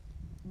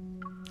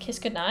 Kiss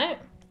goodnight.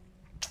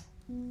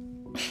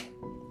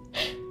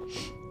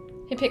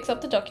 He picks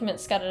up the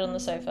documents scattered on the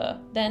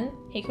sofa. Then,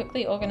 he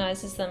quickly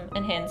organizes them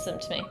and hands them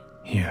to me.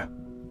 Here.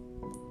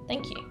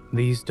 Thank you.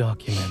 These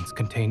documents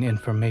contain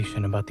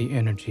information about the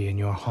energy in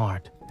your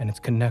heart and its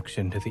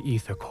connection to the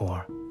ether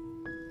core.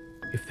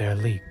 If they're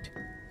leaked,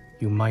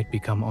 you might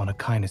become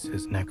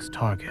Onakainis' next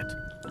target.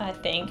 I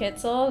think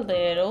it's a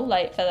little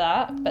late for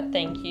that, but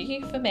thank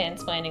you for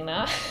mansplaining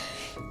that.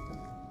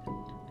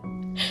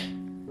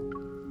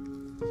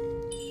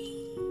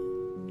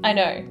 I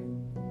know.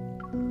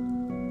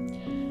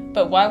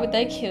 But why would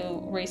they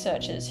kill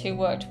researchers who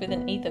worked with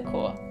an ether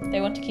core?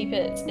 They want to keep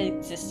its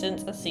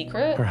existence a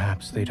secret?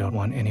 Perhaps they don't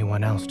want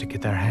anyone else to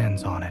get their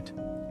hands on it,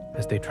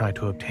 as they try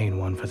to obtain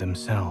one for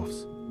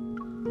themselves.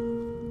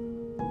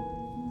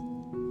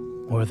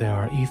 Or there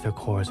are ether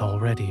cores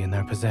already in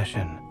their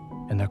possession,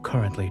 and they're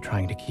currently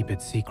trying to keep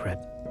it secret.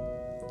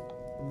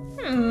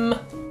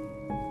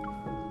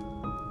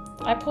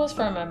 I pause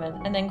for a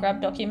moment and then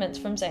grab documents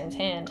from Zane's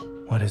hand.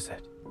 What is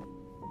it?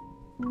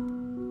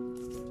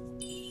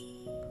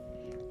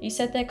 You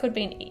said there could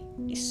be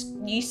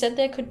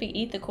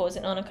ether cores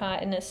in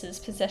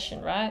Onakainis'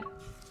 possession, right?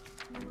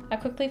 I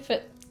quickly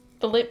flip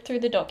through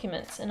the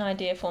documents. An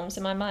idea forms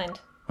in my mind.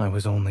 I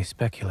was only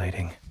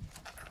speculating.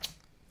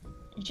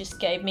 You just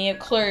gave me a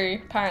clue,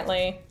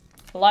 apparently.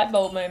 A light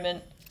bulb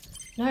moment.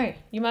 No,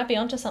 you might be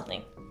onto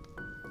something.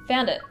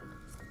 Found it.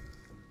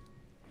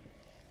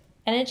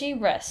 Energy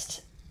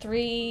rest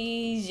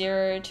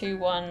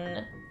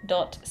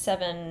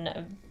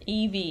 3021.7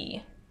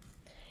 EV.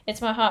 It's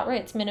my heart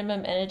rate's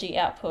minimum energy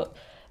output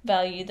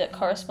value that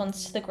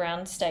corresponds to the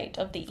ground state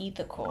of the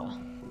ether core.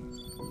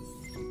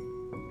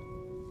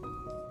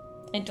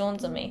 It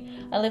dawns on me.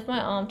 I lift my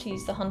arm to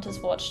use the hunter's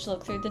watch to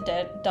look through the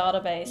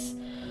database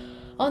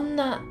on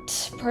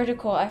that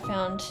protocol I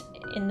found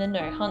in the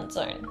no-hunt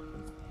zone.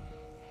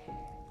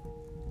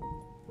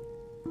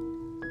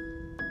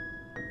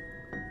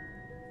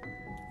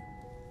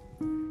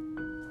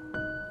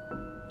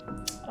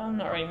 I'm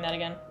not reading that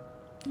again.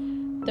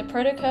 The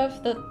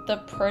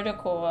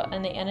protocore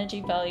and the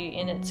energy value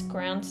in its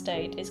ground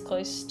state is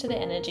close to the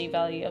energy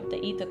value of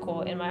the ether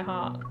core in my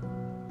heart.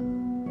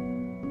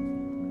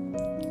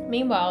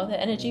 Meanwhile, the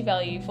energy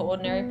value for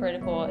ordinary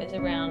protocore is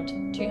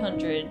around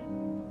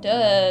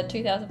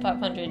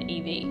 2500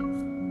 EV.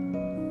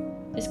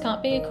 This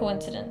can't be a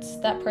coincidence.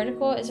 That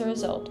protocore is a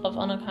result of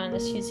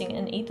Onakainis using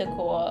an ether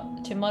core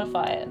to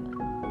modify it.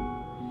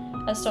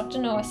 As Dr.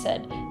 Noah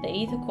said, the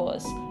ether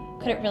cores,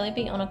 could it really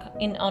be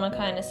in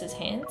Onakainis'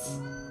 hands?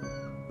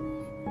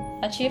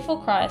 A cheerful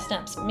cry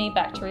snaps me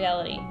back to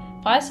reality.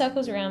 Fire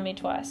circles around me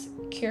twice.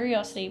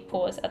 Curiously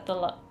paws at the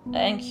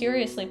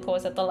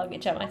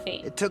luggage at my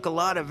feet. It took a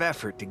lot of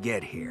effort to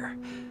get here.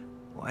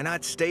 Why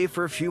not stay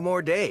for a few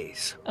more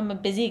days? I'm a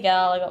busy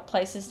gal. I got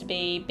places to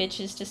be,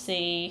 bitches to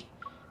see.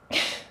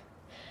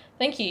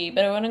 Thank you,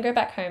 but I want to go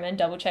back home and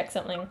double check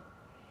something.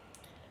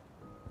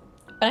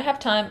 When I have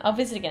time, I'll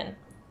visit again.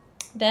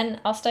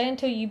 Then I'll stay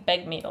until you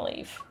beg me to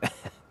leave.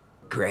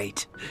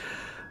 Great.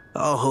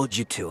 I'll hold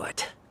you to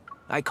it.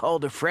 I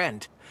called a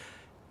friend.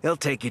 He'll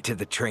take you to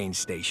the train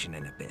station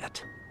in a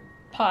bit.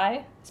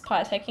 Pi? Is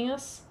Pi taking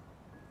us?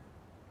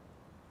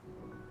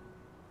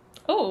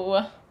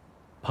 Ooh.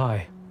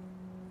 Pi.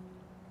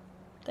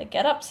 The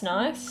get-up's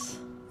nice.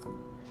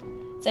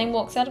 Zane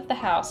walks out of the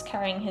house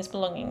carrying his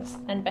belongings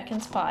and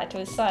beckons Pi to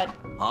his side.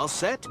 All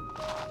set?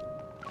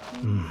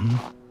 Mm-hmm.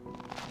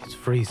 It's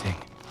freezing.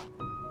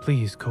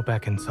 Please go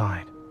back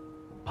inside.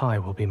 Pi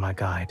will be my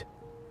guide.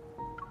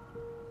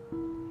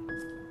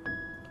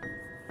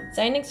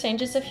 Zane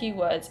exchanges a few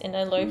words in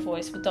a low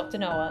voice with Dr.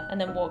 Noah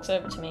and then walks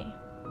over to me.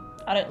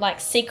 I don't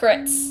like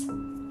secrets.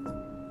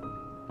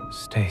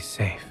 Stay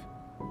safe.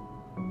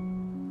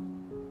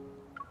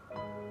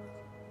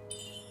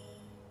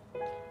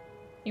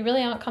 You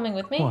really aren't coming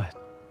with me? What?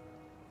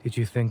 Did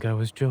you think I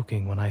was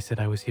joking when I said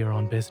I was here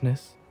on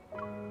business?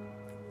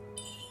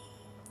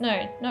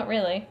 No, not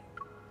really.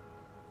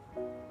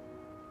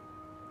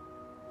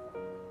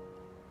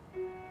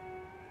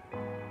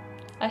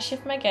 I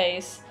shift my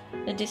gaze,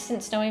 the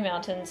distant snowy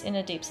mountains in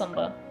a deep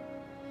slumber.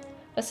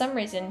 For some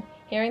reason,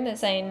 hearing that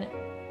Zane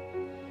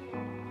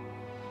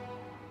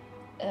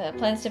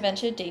plans to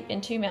venture deep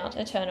into Mount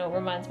Eternal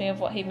reminds me of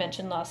what he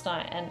mentioned last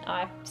night, and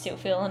I still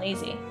feel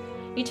uneasy.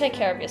 You take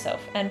care of yourself,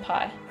 and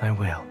Pi. I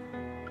will.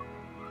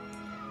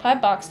 Pi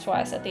barks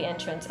twice at the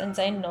entrance, and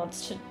Zane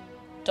nods to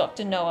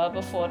Dr. Noah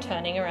before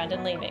turning around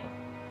and leaving.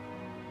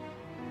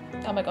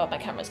 Oh my god, my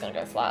camera's gonna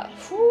go flat.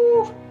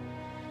 Whew.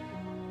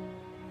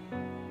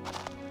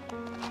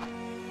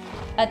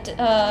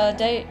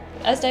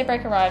 As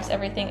daybreak arrives,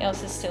 everything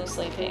else is still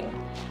sleeping.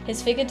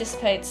 His figure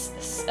disappears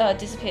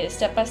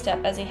step by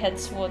step as he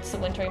heads towards the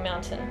wintry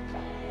mountain.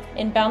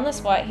 In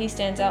boundless white, he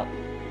stands out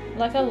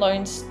like a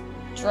lone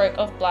stroke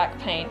of black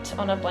paint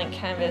on a blank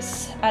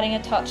canvas, adding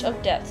a touch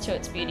of depth and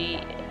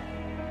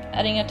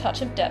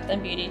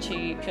beauty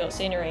to pure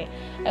scenery.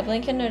 I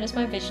blink and notice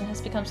my vision has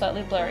become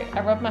slightly blurry.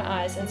 I rub my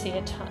eyes and see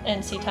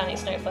tiny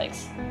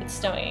snowflakes. It's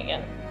snowing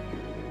again.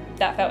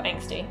 That felt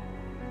angsty.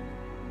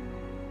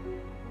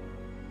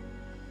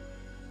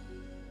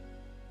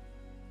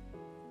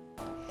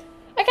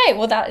 Okay,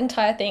 well that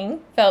entire thing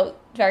felt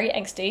very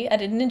angsty. I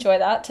didn't enjoy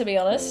that, to be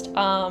honest.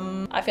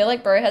 I feel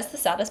like Bro has the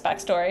saddest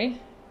backstory.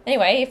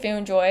 Anyway, if you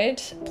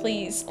enjoyed,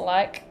 please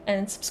like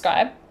and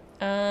subscribe.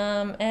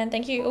 And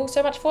thank you all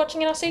so much for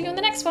watching, and I'll see you in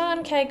the next one.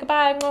 Okay,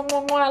 goodbye. Mwah,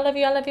 mwah, mwah. I love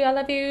you, I love you, I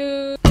love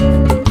you.